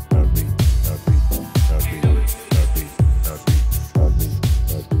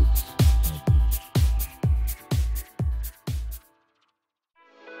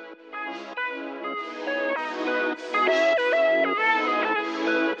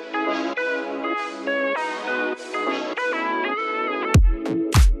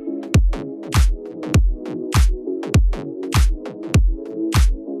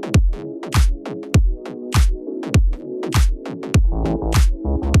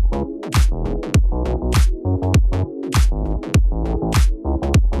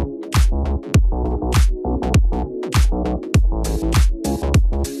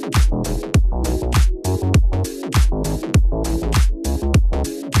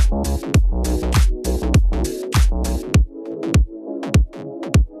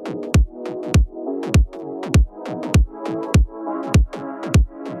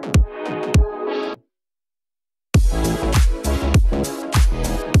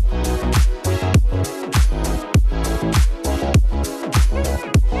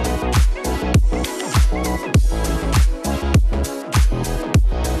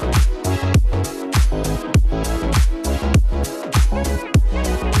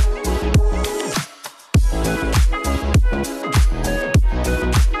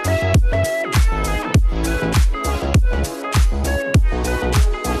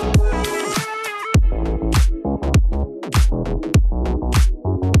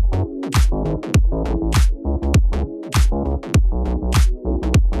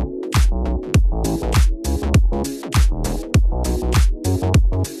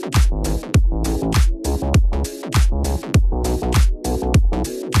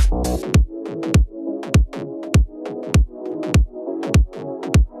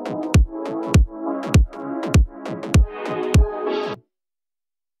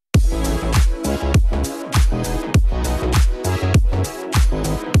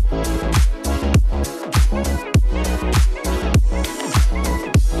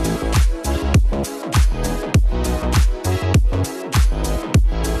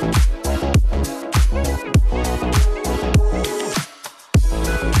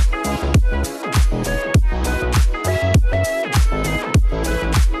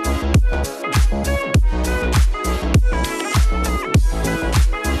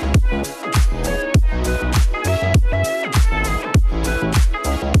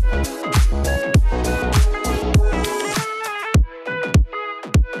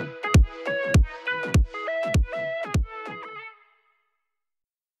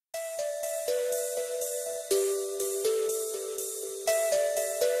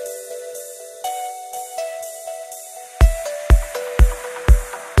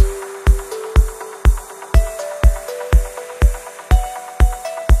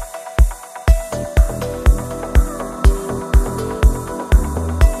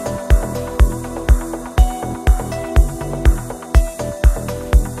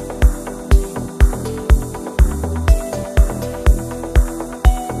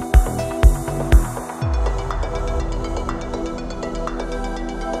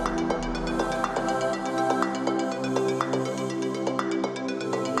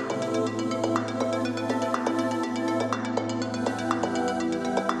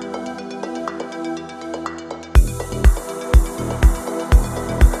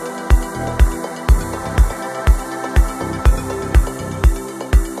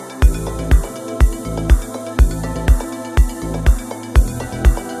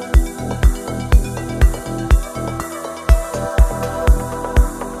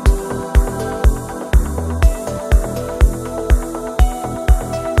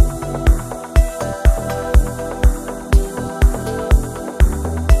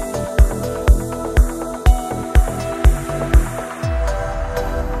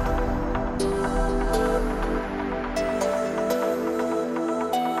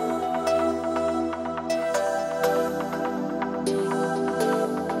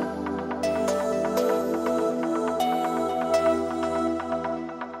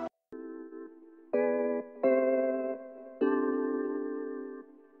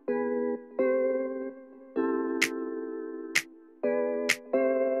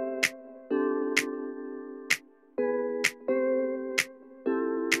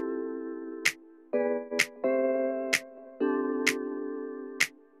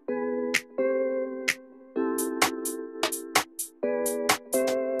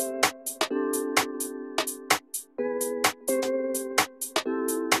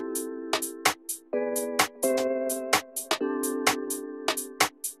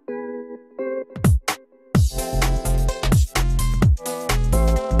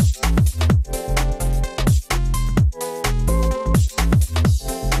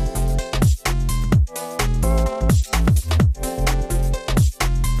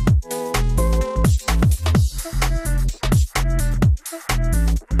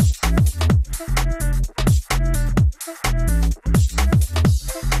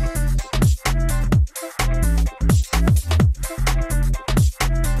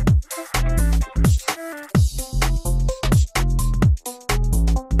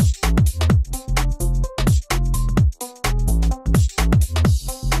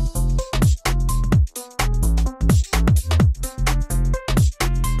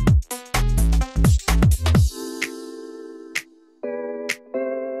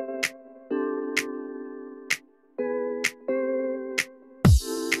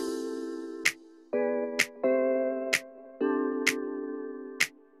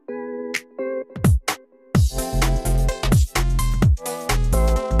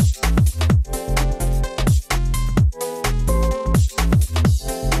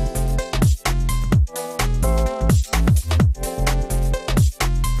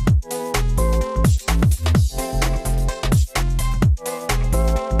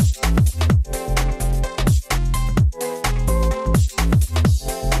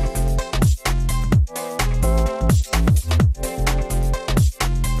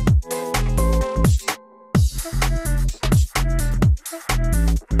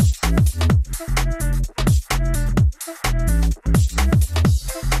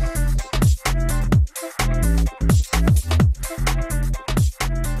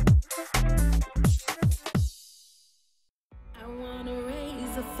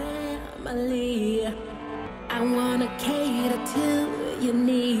 family. I wanna cater to your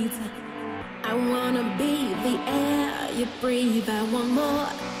needs. I wanna be the air you breathe. I want more,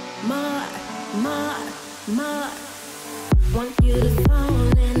 more, more, more. Want you to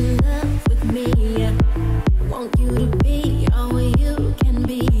fall in love with me. Want you to be all you can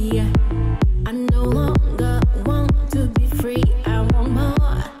be. I no longer want to be free. I want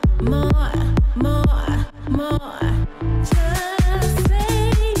more, more, more, more. Just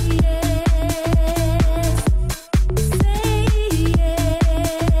say yes. Say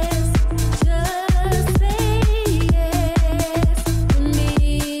yes. Just say yes to me.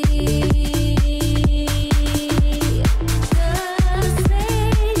 Just say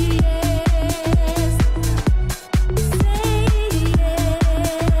yes. Say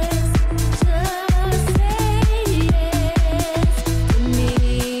yes. Just say yes to me.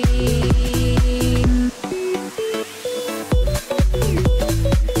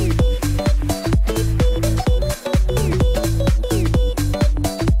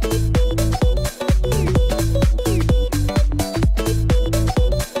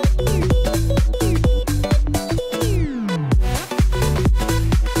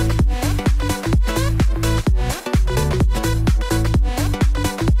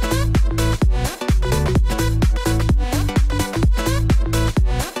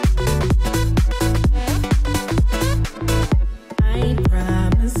 I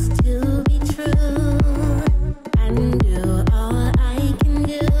promise to be true and do all I can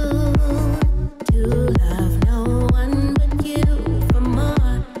do to love no one but you for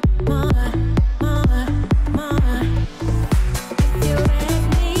more, more, more, more. If you let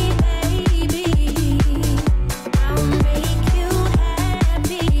me, baby, I'll make you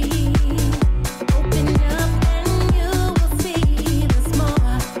happy. Open up and you will see there's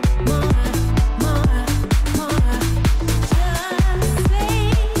more, more, more, more. Just say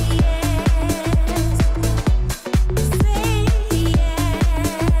yes. Say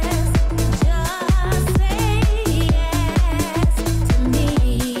yes. Just say yes to me.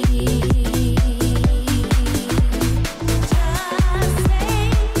 Just say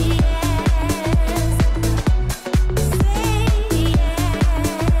yes. Say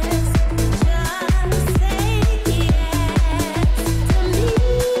yes. Just say yes to me.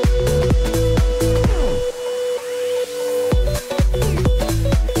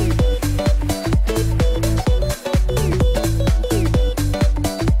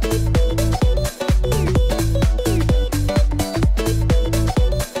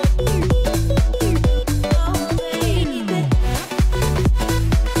 Oh baby,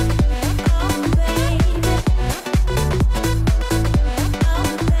 oh baby, oh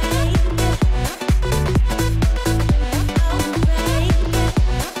baby, oh baby,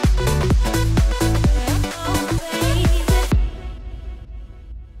 oh baby.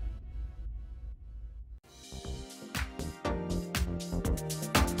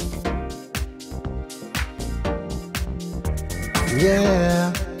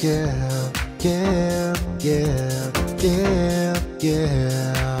 Yeah, yeah, yeah, yeah, yeah,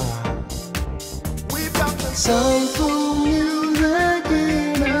 yeah. We've got the soulful music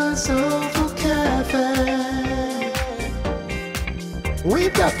in a soulful cafe.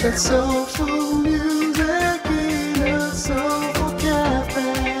 We've got the soulful music in a soulful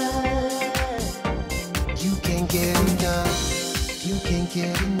cafe.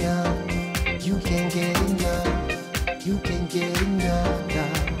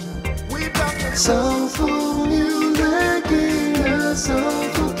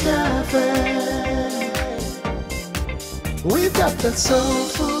 soulful cafe. We've got that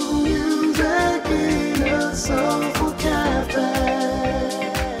soulful music in a soulful cafe.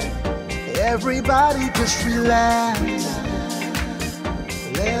 Everybody just relax.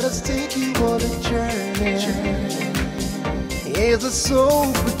 Let us take you on a journey. It's a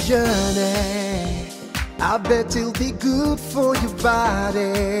soulful journey. I bet it'll be good for your body.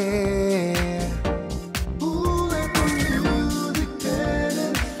 Ooh, let the music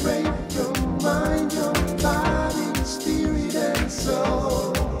penetrate your mind, your body, your spirit and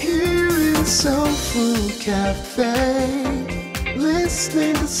soul. Here in Soulful Cafe,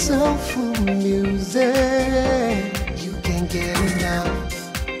 listening to soulful music. You can't get enough.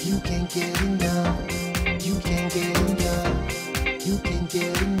 You can't get enough. You can't get enough. You can't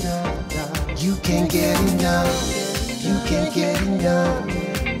get enough. You can't get enough. You can't get enough.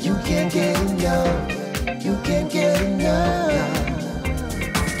 You can't get enough. You can't get enough.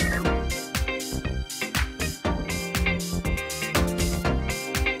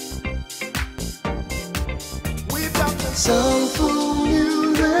 We've got the soulful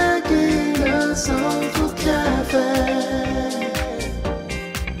music in a soulful cafe.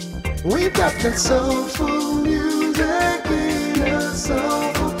 We've got that soulful music in a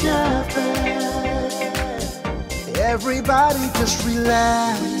soulful cafe. Everybody just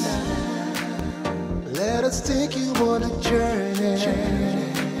relax. Let us take you on a journey.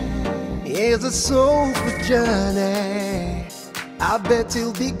 It's a soulful journey. I bet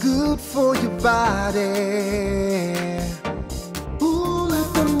it'll be good for your body. Ooh, let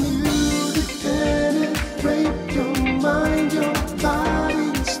the music penetrate your mind, your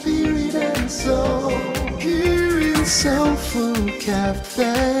body, spirit and soul. Here in Soulful Cafe,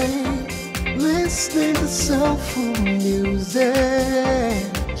 listening to soulful music.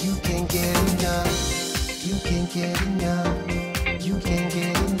 You can't get enough. You can't get enough. You can't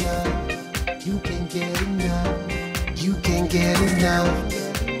get enough. You can't get enough. You can't get enough.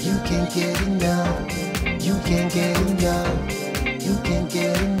 You can't get enough. You can't get enough. You can't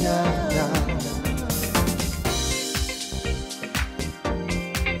get enough.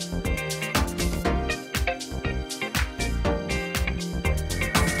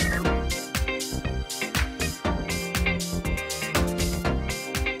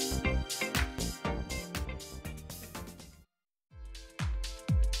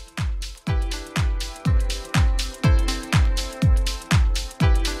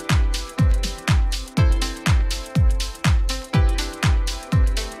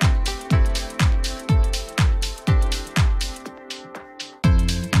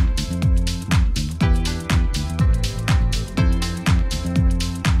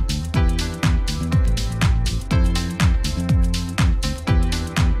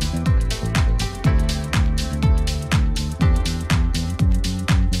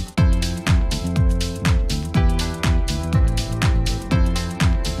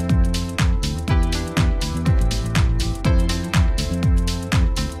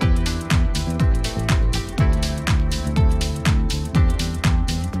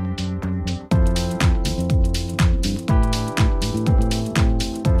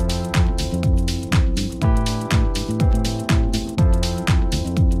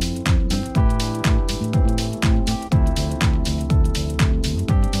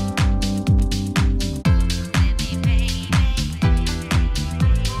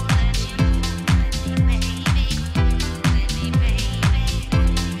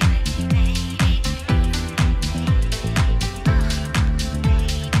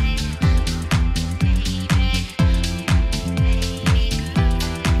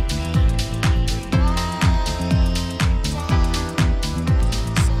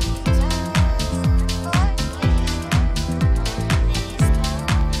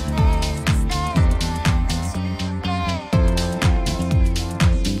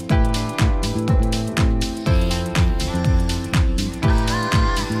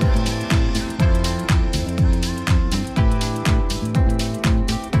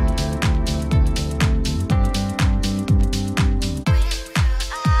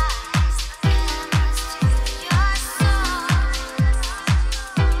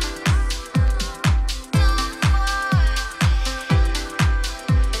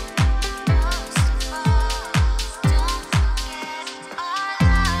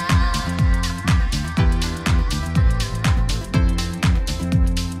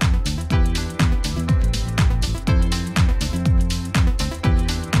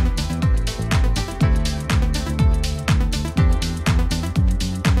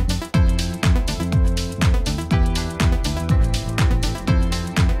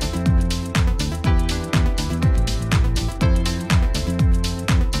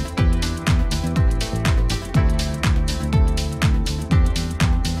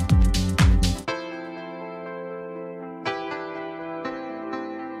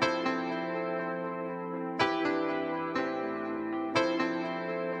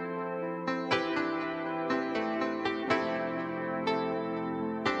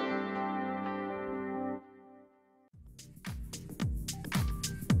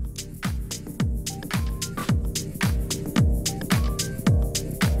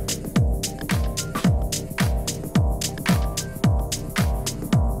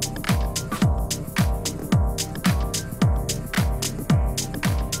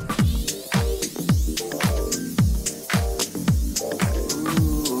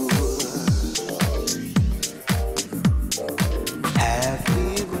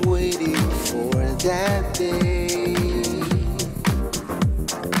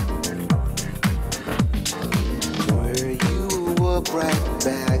 right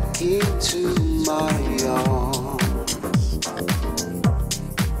back into my arms.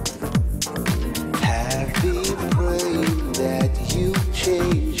 Happy praying that you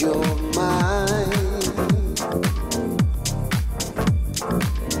change your mind.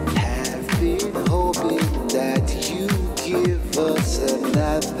 Happy hoping that you give us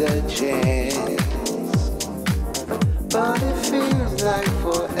another chance. But it feels like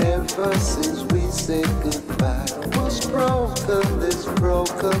forever since we said goodbye. What's broken is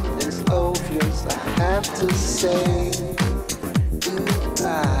broken, it's obvious. I have to say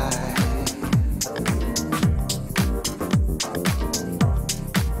goodbye.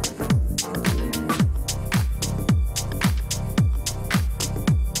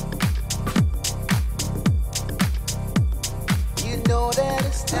 You know that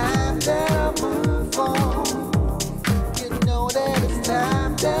it's time that I move on.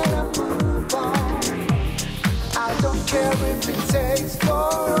 Time that I move on. I don't care if it takes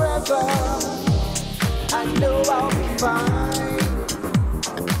forever. I know I'll be fine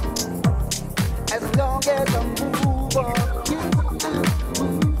as long as I move on.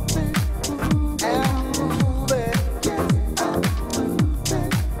 I'm moving.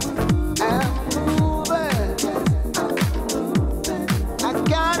 I'm moving. I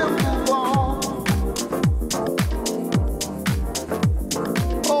gotta move on.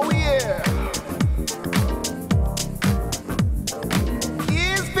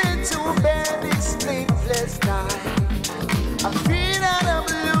 Sleepless night. I feel that I'm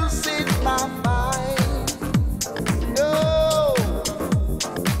losing my mind. No.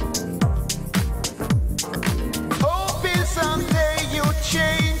 Hoping someday you'll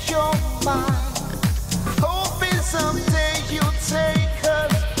change your mind. Hoping someday you'll take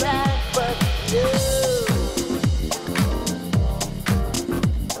us back, but no.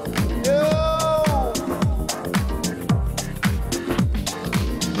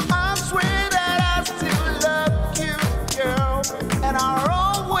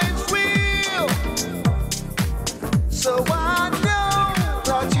 So I know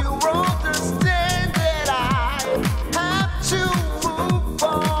that you understand that I have to move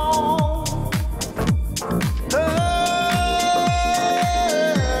on.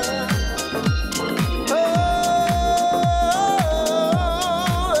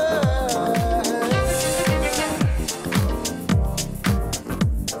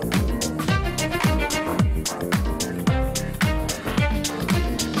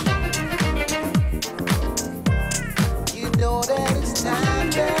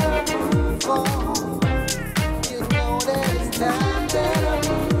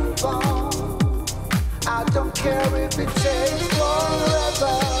 Care if it takes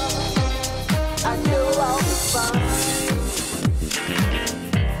forever. I know I'll be fine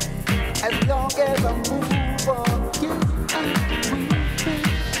as long as I move on.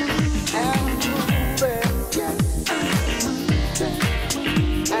 I'm moving.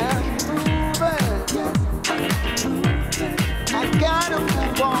 I'm moving. I gotta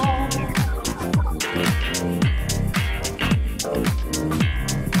move on.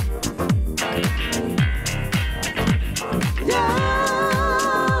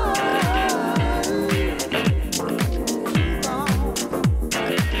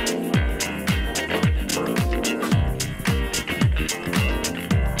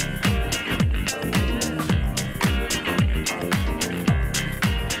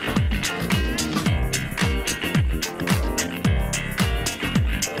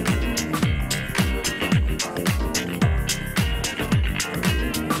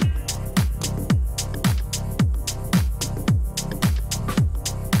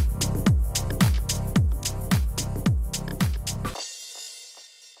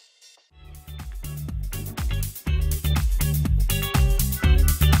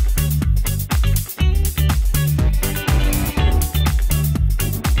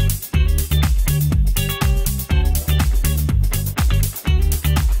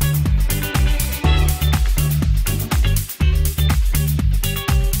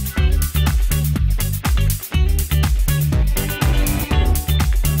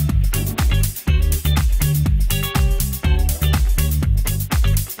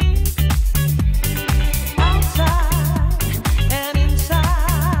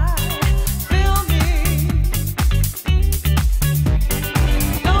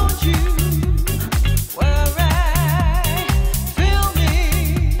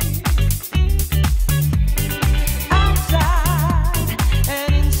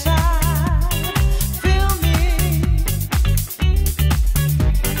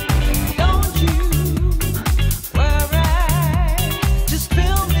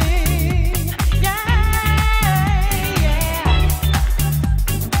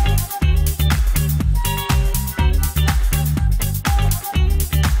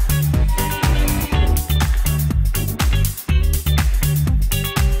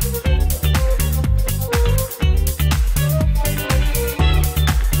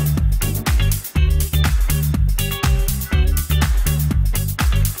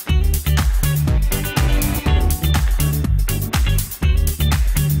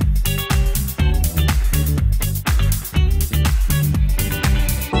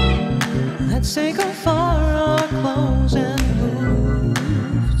 Let's take off all our clothes and move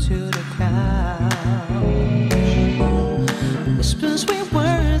to the couch. Whisper sweet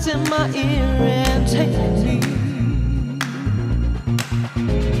words in my ear and take me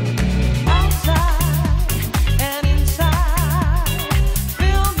outside and inside.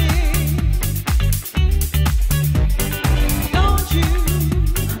 Feel me. Don't you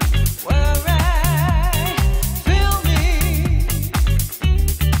worry. Feel me.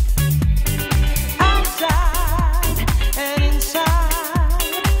 Outside and inside.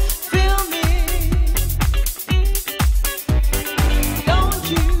 Feel me. Don't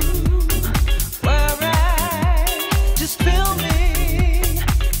you worry.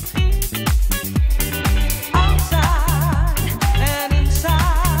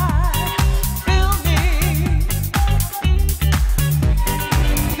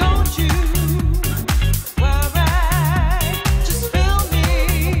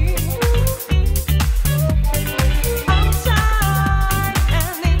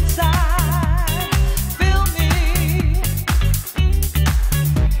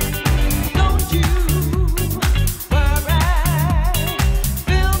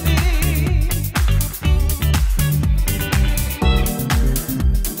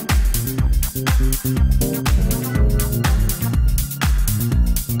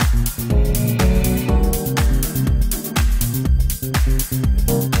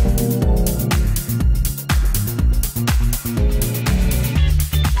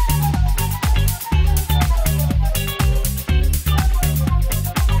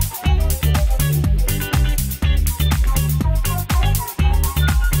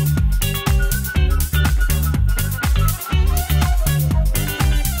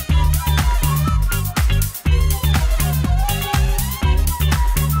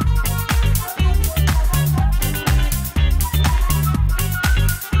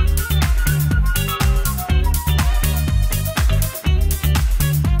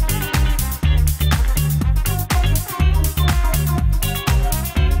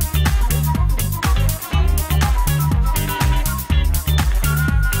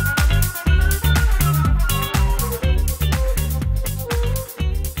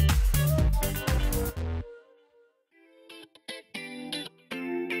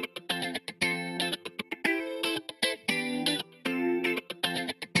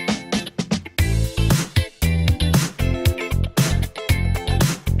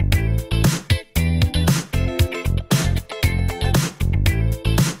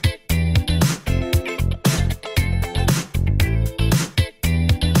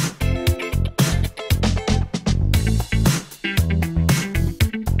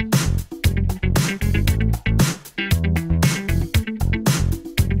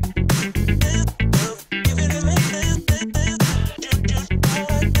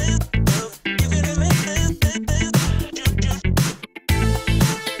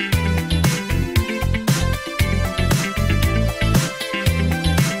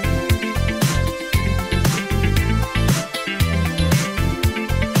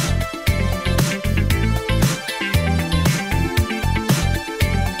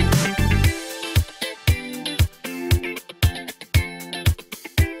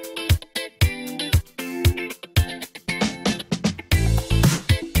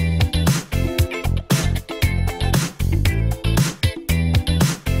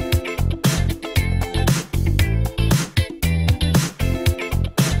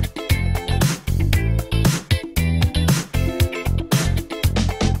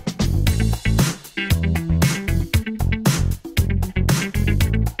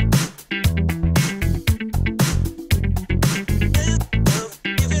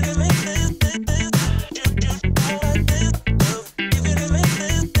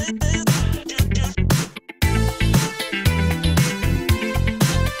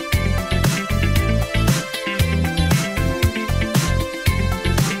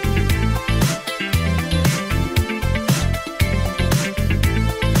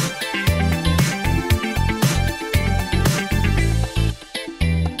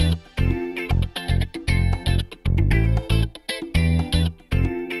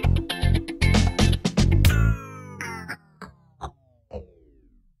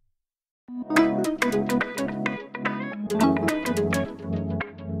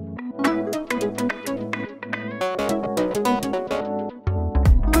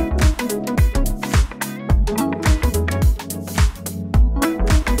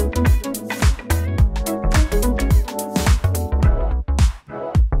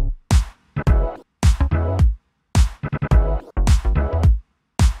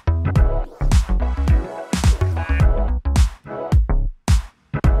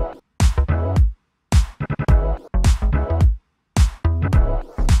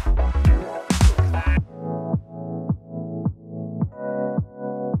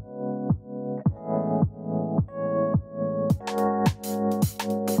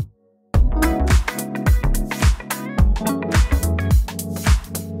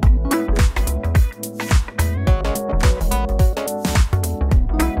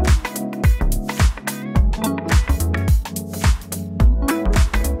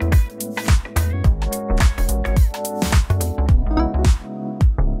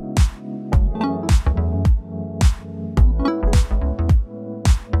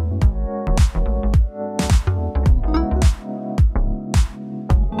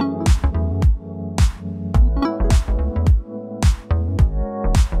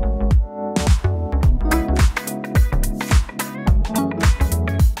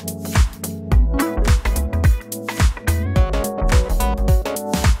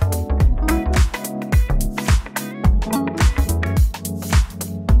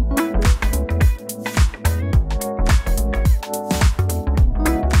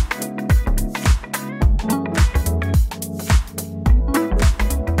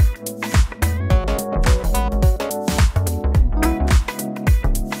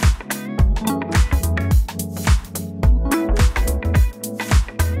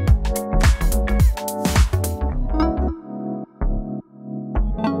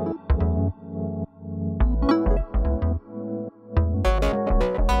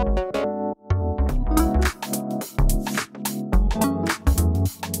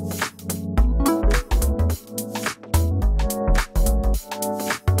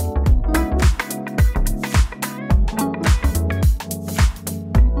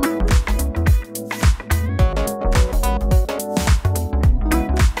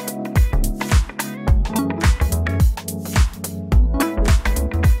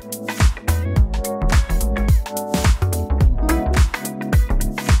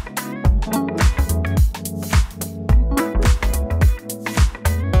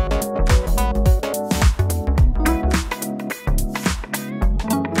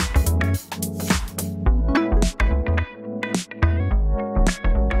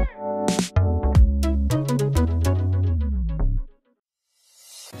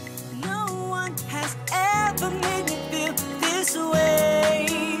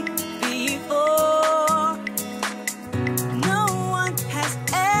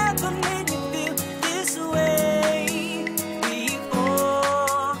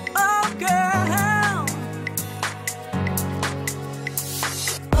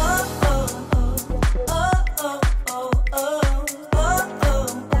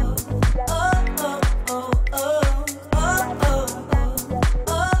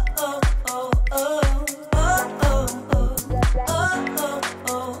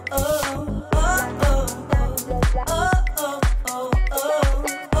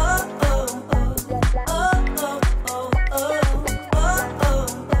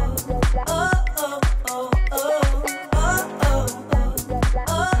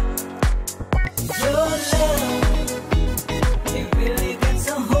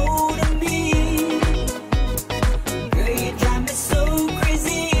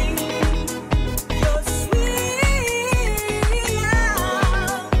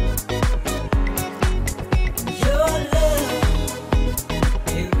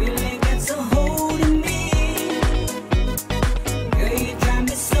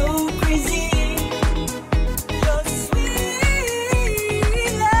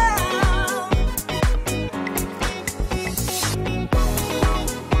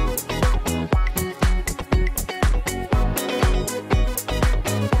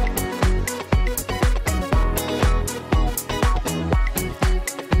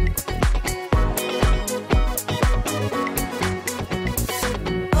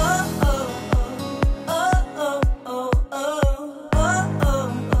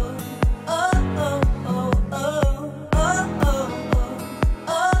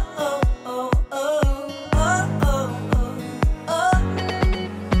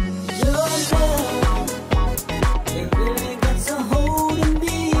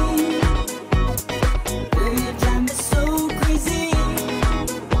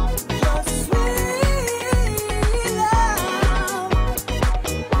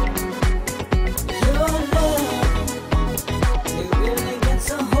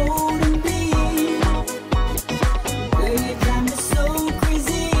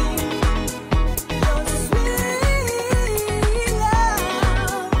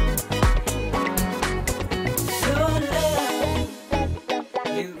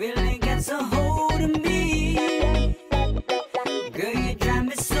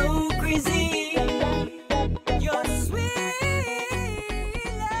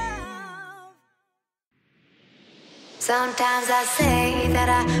 Sometimes I say that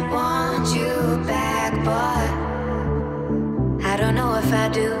I want you back, but I don't know if I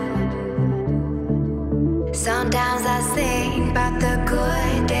do. Sometimes I think about the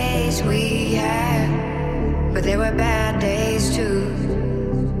good days we had, but there were bad days too.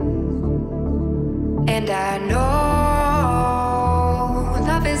 And I know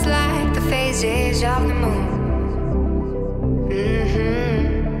love is like the phases of the moon.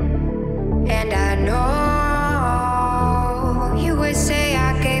 And I know you would say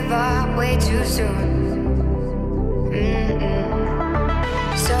I gave up way too soon.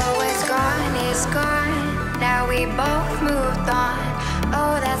 So it's gone, now we both moved on.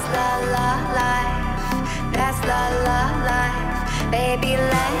 Oh, that's la la life, that's la la life. Baby,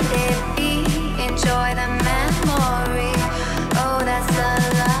 let it be, enjoy the memory. Oh, that's la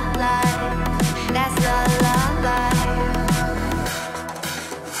la life, that's la la life.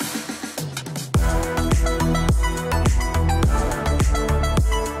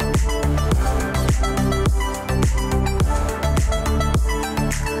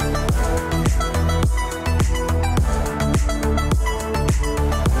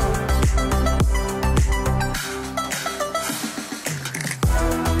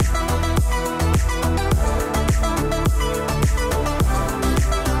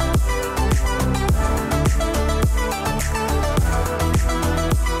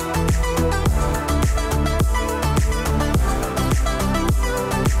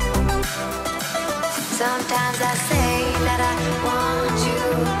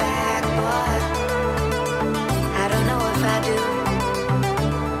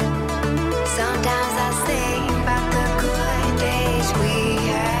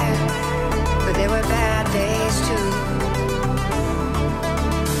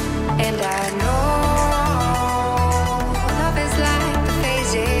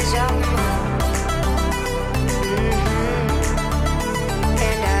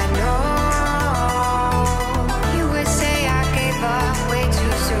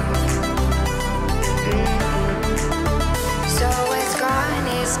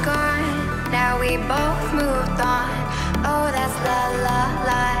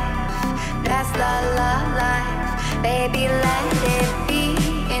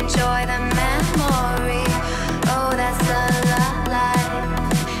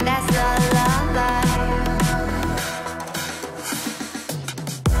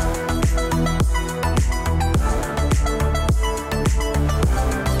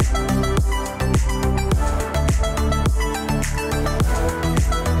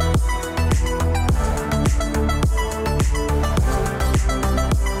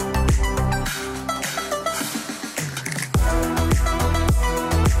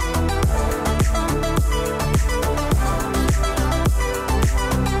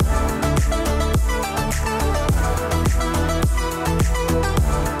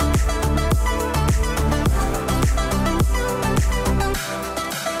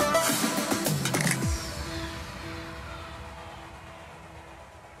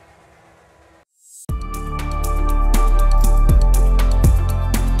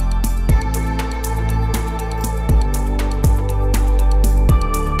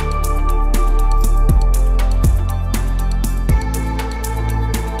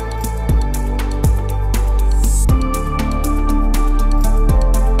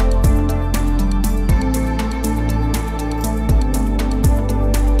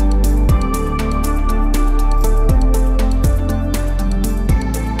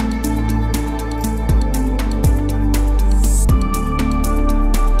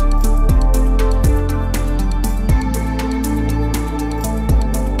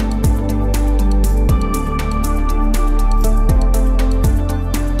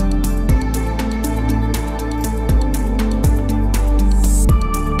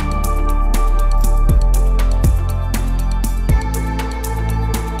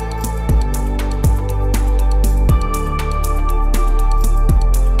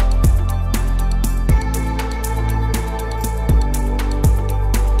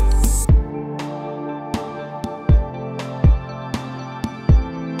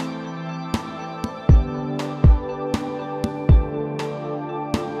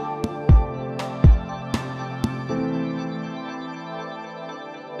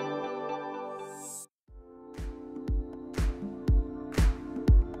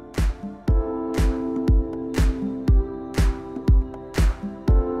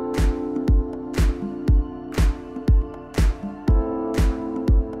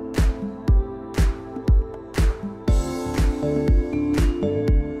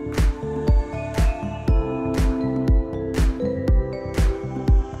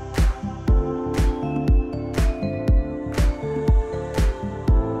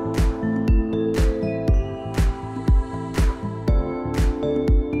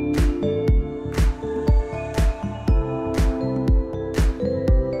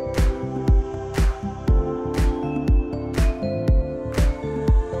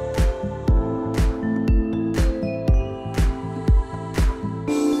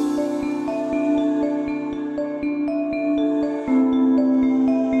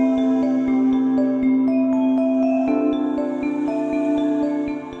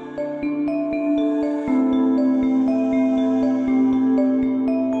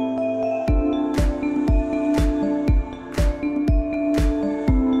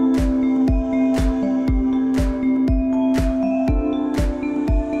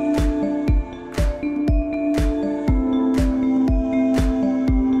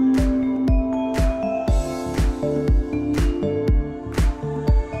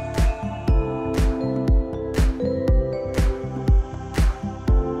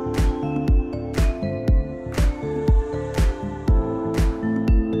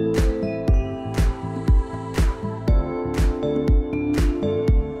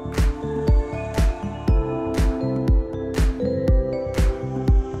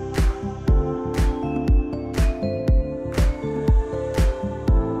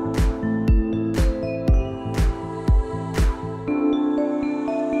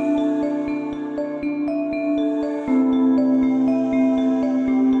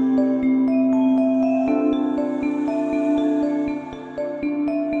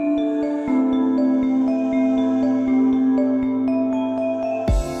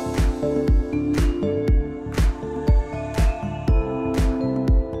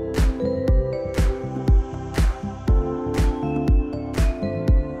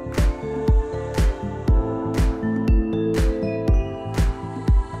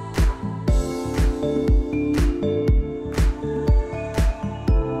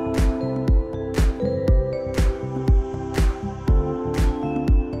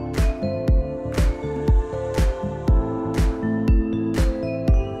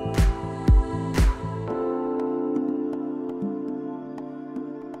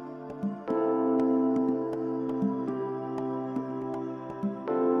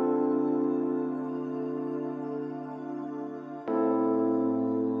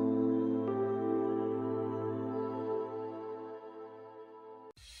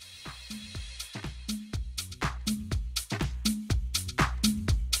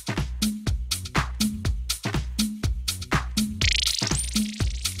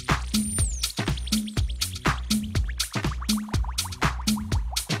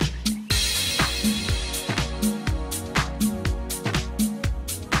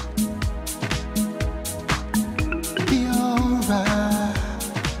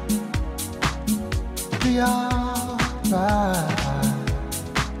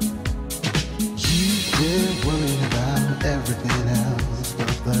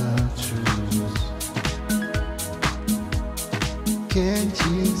 Can't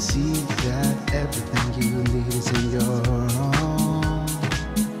you see that everything you need is in your own?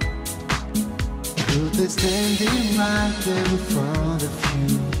 Truth is standing right there in front of you.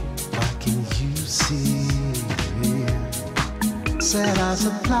 Why can't you see? Said I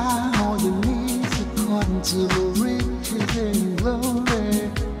supply all your needs according to the riches and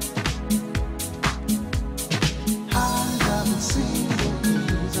glory. I haven't seen the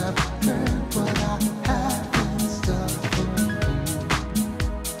things I've heard, but I haven't stuff for you.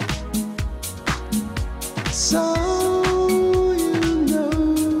 So you know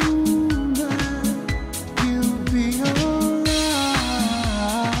that you'll be alright.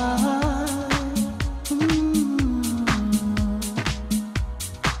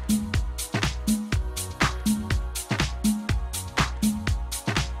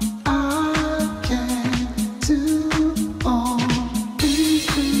 I can do all things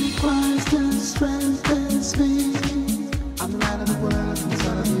through Christ that strengthens me. I'm the light of the world, I'm the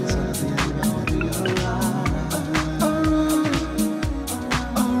sun of the earth, and I'll be alright.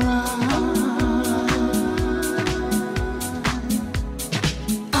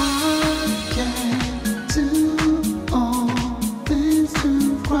 I can do all things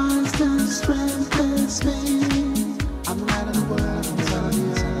through Christ that strengthens me. I'm the light of the world, I'm the sun of the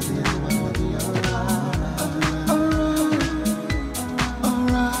earth, and I'll be alright.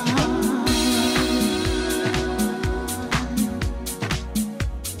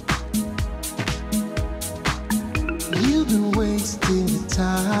 You've been wasting your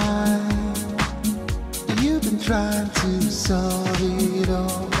time. You've been trying to solve it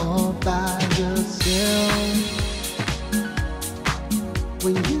all by yourself.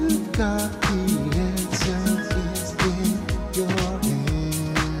 When you've got the answers, it's in your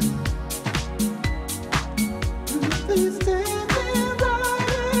hand. Please standing right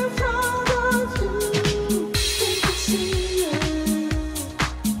in front of you. You can see it.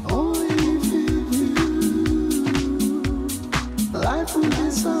 Only if you life will be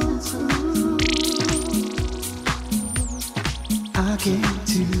so true. I can't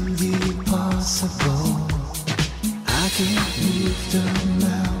do the impossible. I can't move the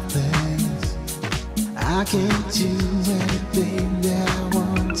mountains. I can't do anything that I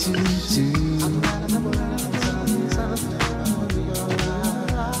want to do. I'm not in the world, I'm I'll be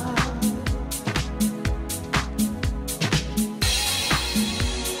alright.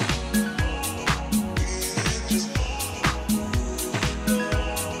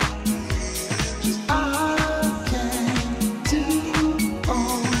 I can do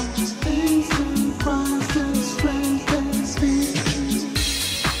all things through Christ that strengthens me.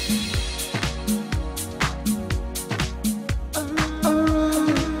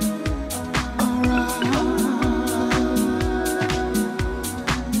 Alright.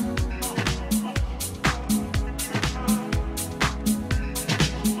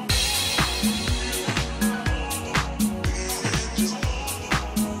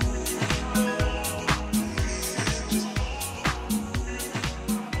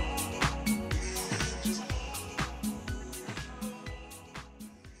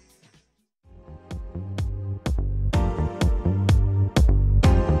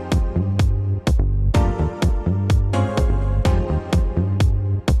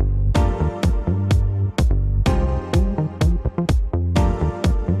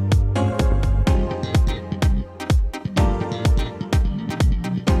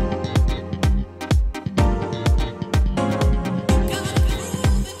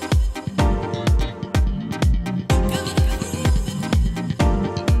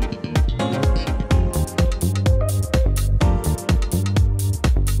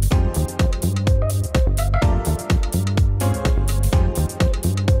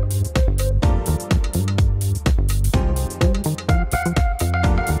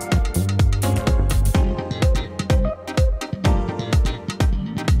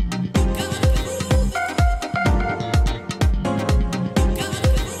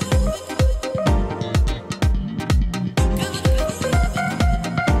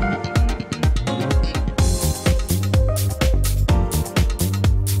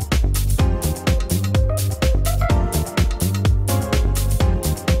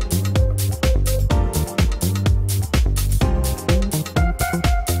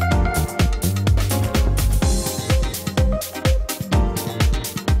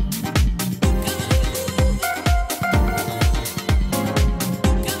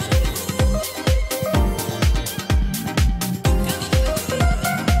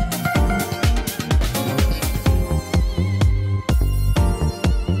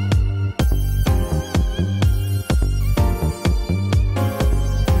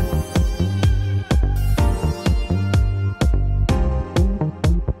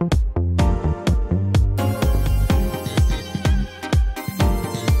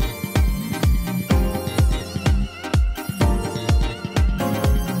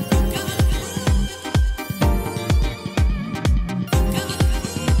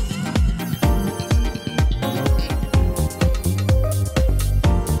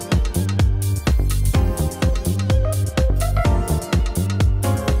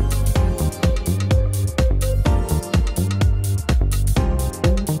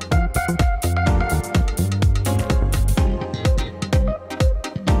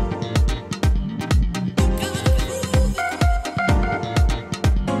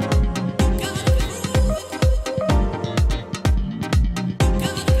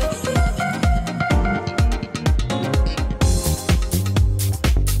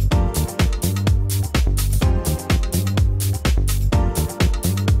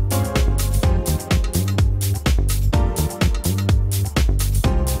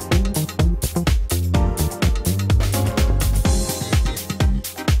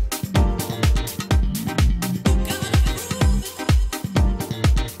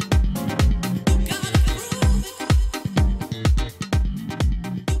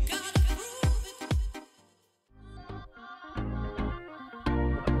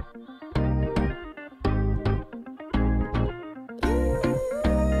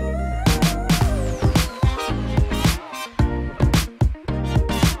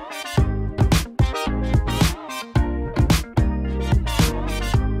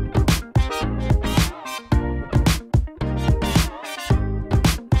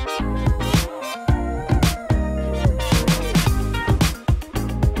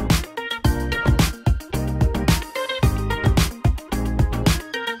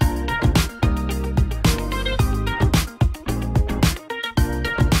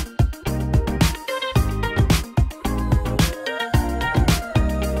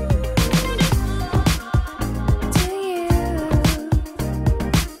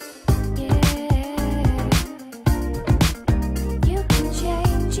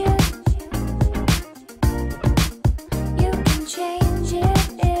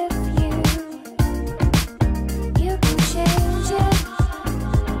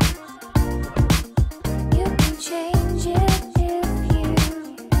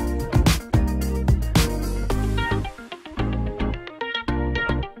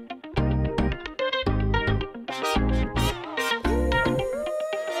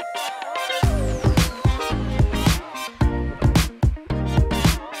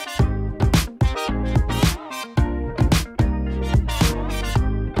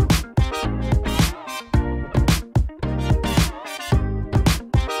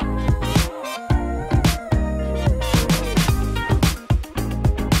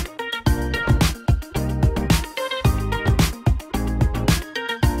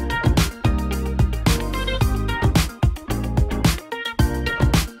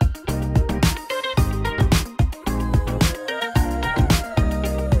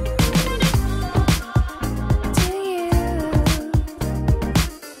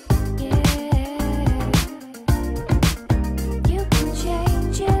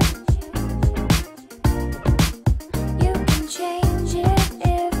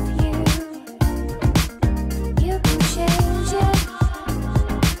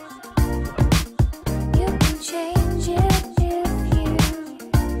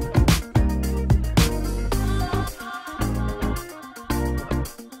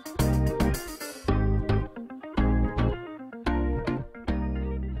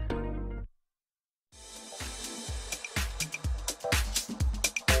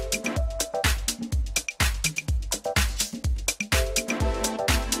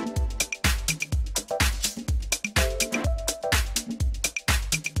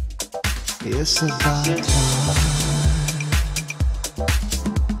 It's about time.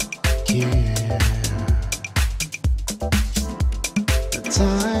 Yeah. The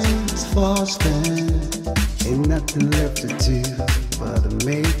time's fast spent. Ain't nothing left to do but to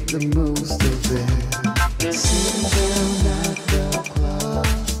make the most of it. Sitting down at the club,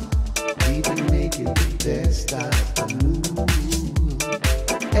 even making the best out of the mood.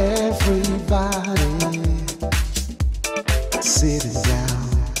 Everybody sitting down,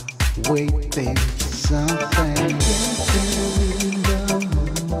 waiting for something. Getting in the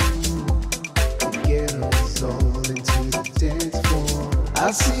mood to get us all into the dance floor.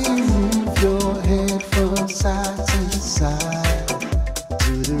 I see you move your head from side to side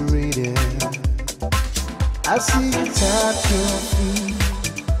to the rhythm. I see you tap your feet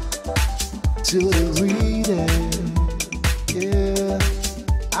to the rhythm. Yeah,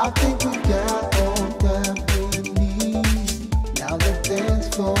 I think we got all that we need. Now the dance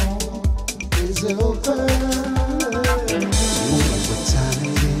floor is open. You know what time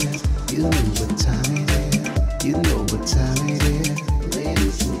it is. You know what time it is. You know what time it is.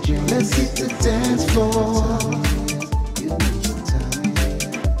 Ladies and gentlemen, let's hit the dance floor. You know what time it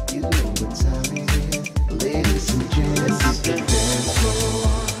is. You know what time it is. Ladies and gentlemen, let's hit the dance floor.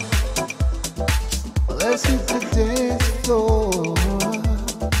 Let's hit the dance floor.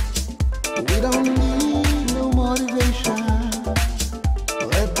 We don't need no motivation.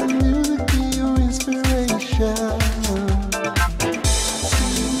 Let the music be your inspiration.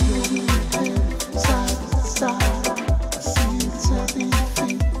 See you moving your head side to side. I see you tapping your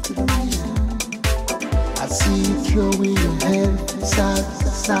feet to the rhythm. I see you throwing your head side to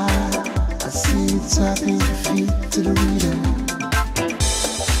side. I see you tapping your feet to the rhythm.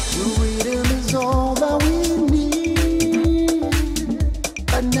 The rhythm is all that we need.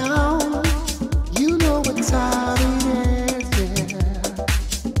 But now you know what time it is. Yeah.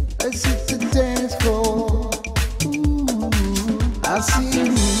 Let's hit the dance floor. Ooh. I see you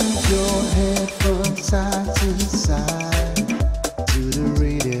move your head from side to side to the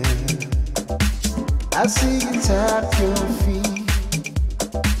rhythm. I see you tap your feet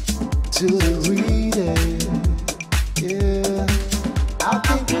to the rhythm. Yeah, I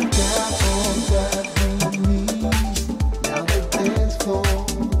think we got all that we need. Now the dance floor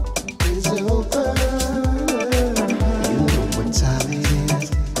is open. You know what time it is.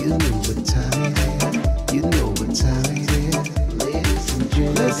 You know what time it is. You know what time it is. Ladies and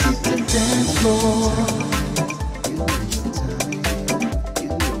gentlemen, let's hit the dance floor. You know what time it is. You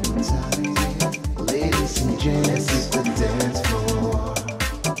know what time it is. Ladies and gentlemen, let's hit the dance floor.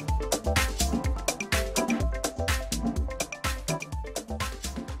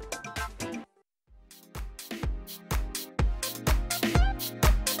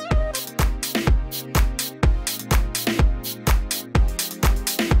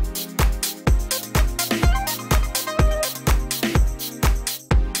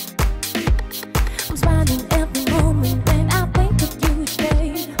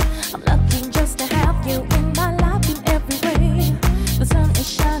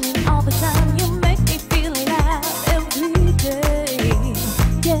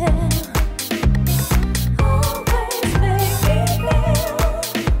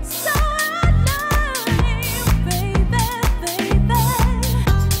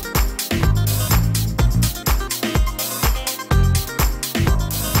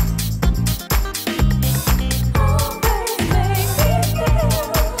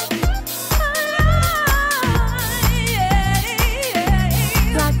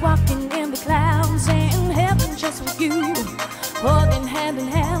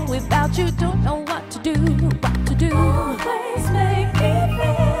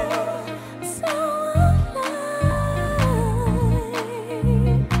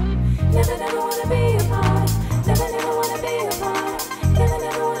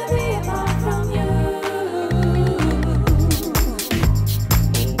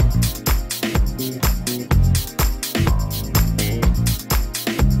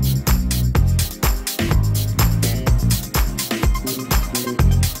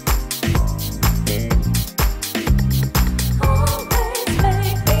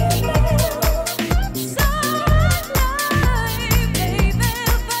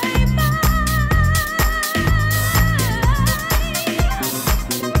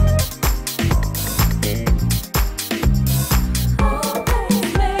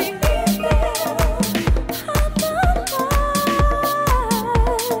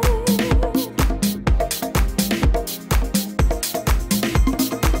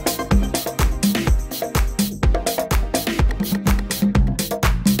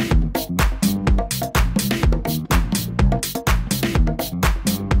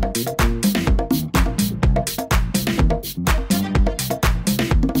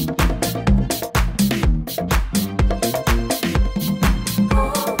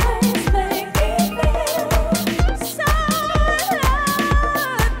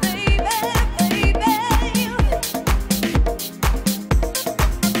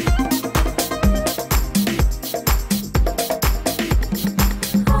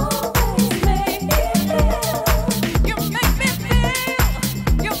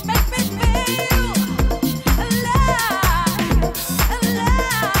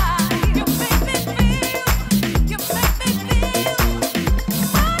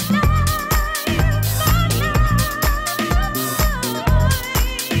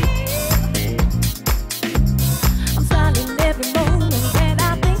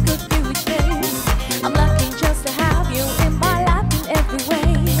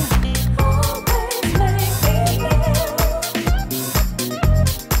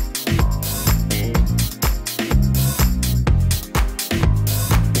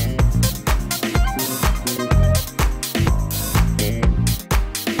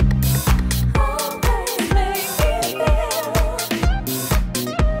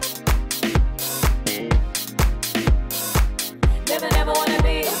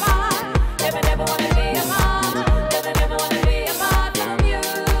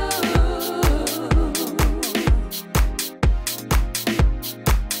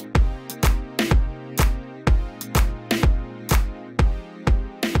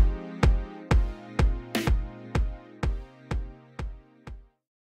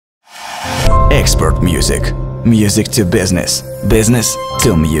 ExpertMusic. Music to business, business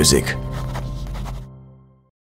to music.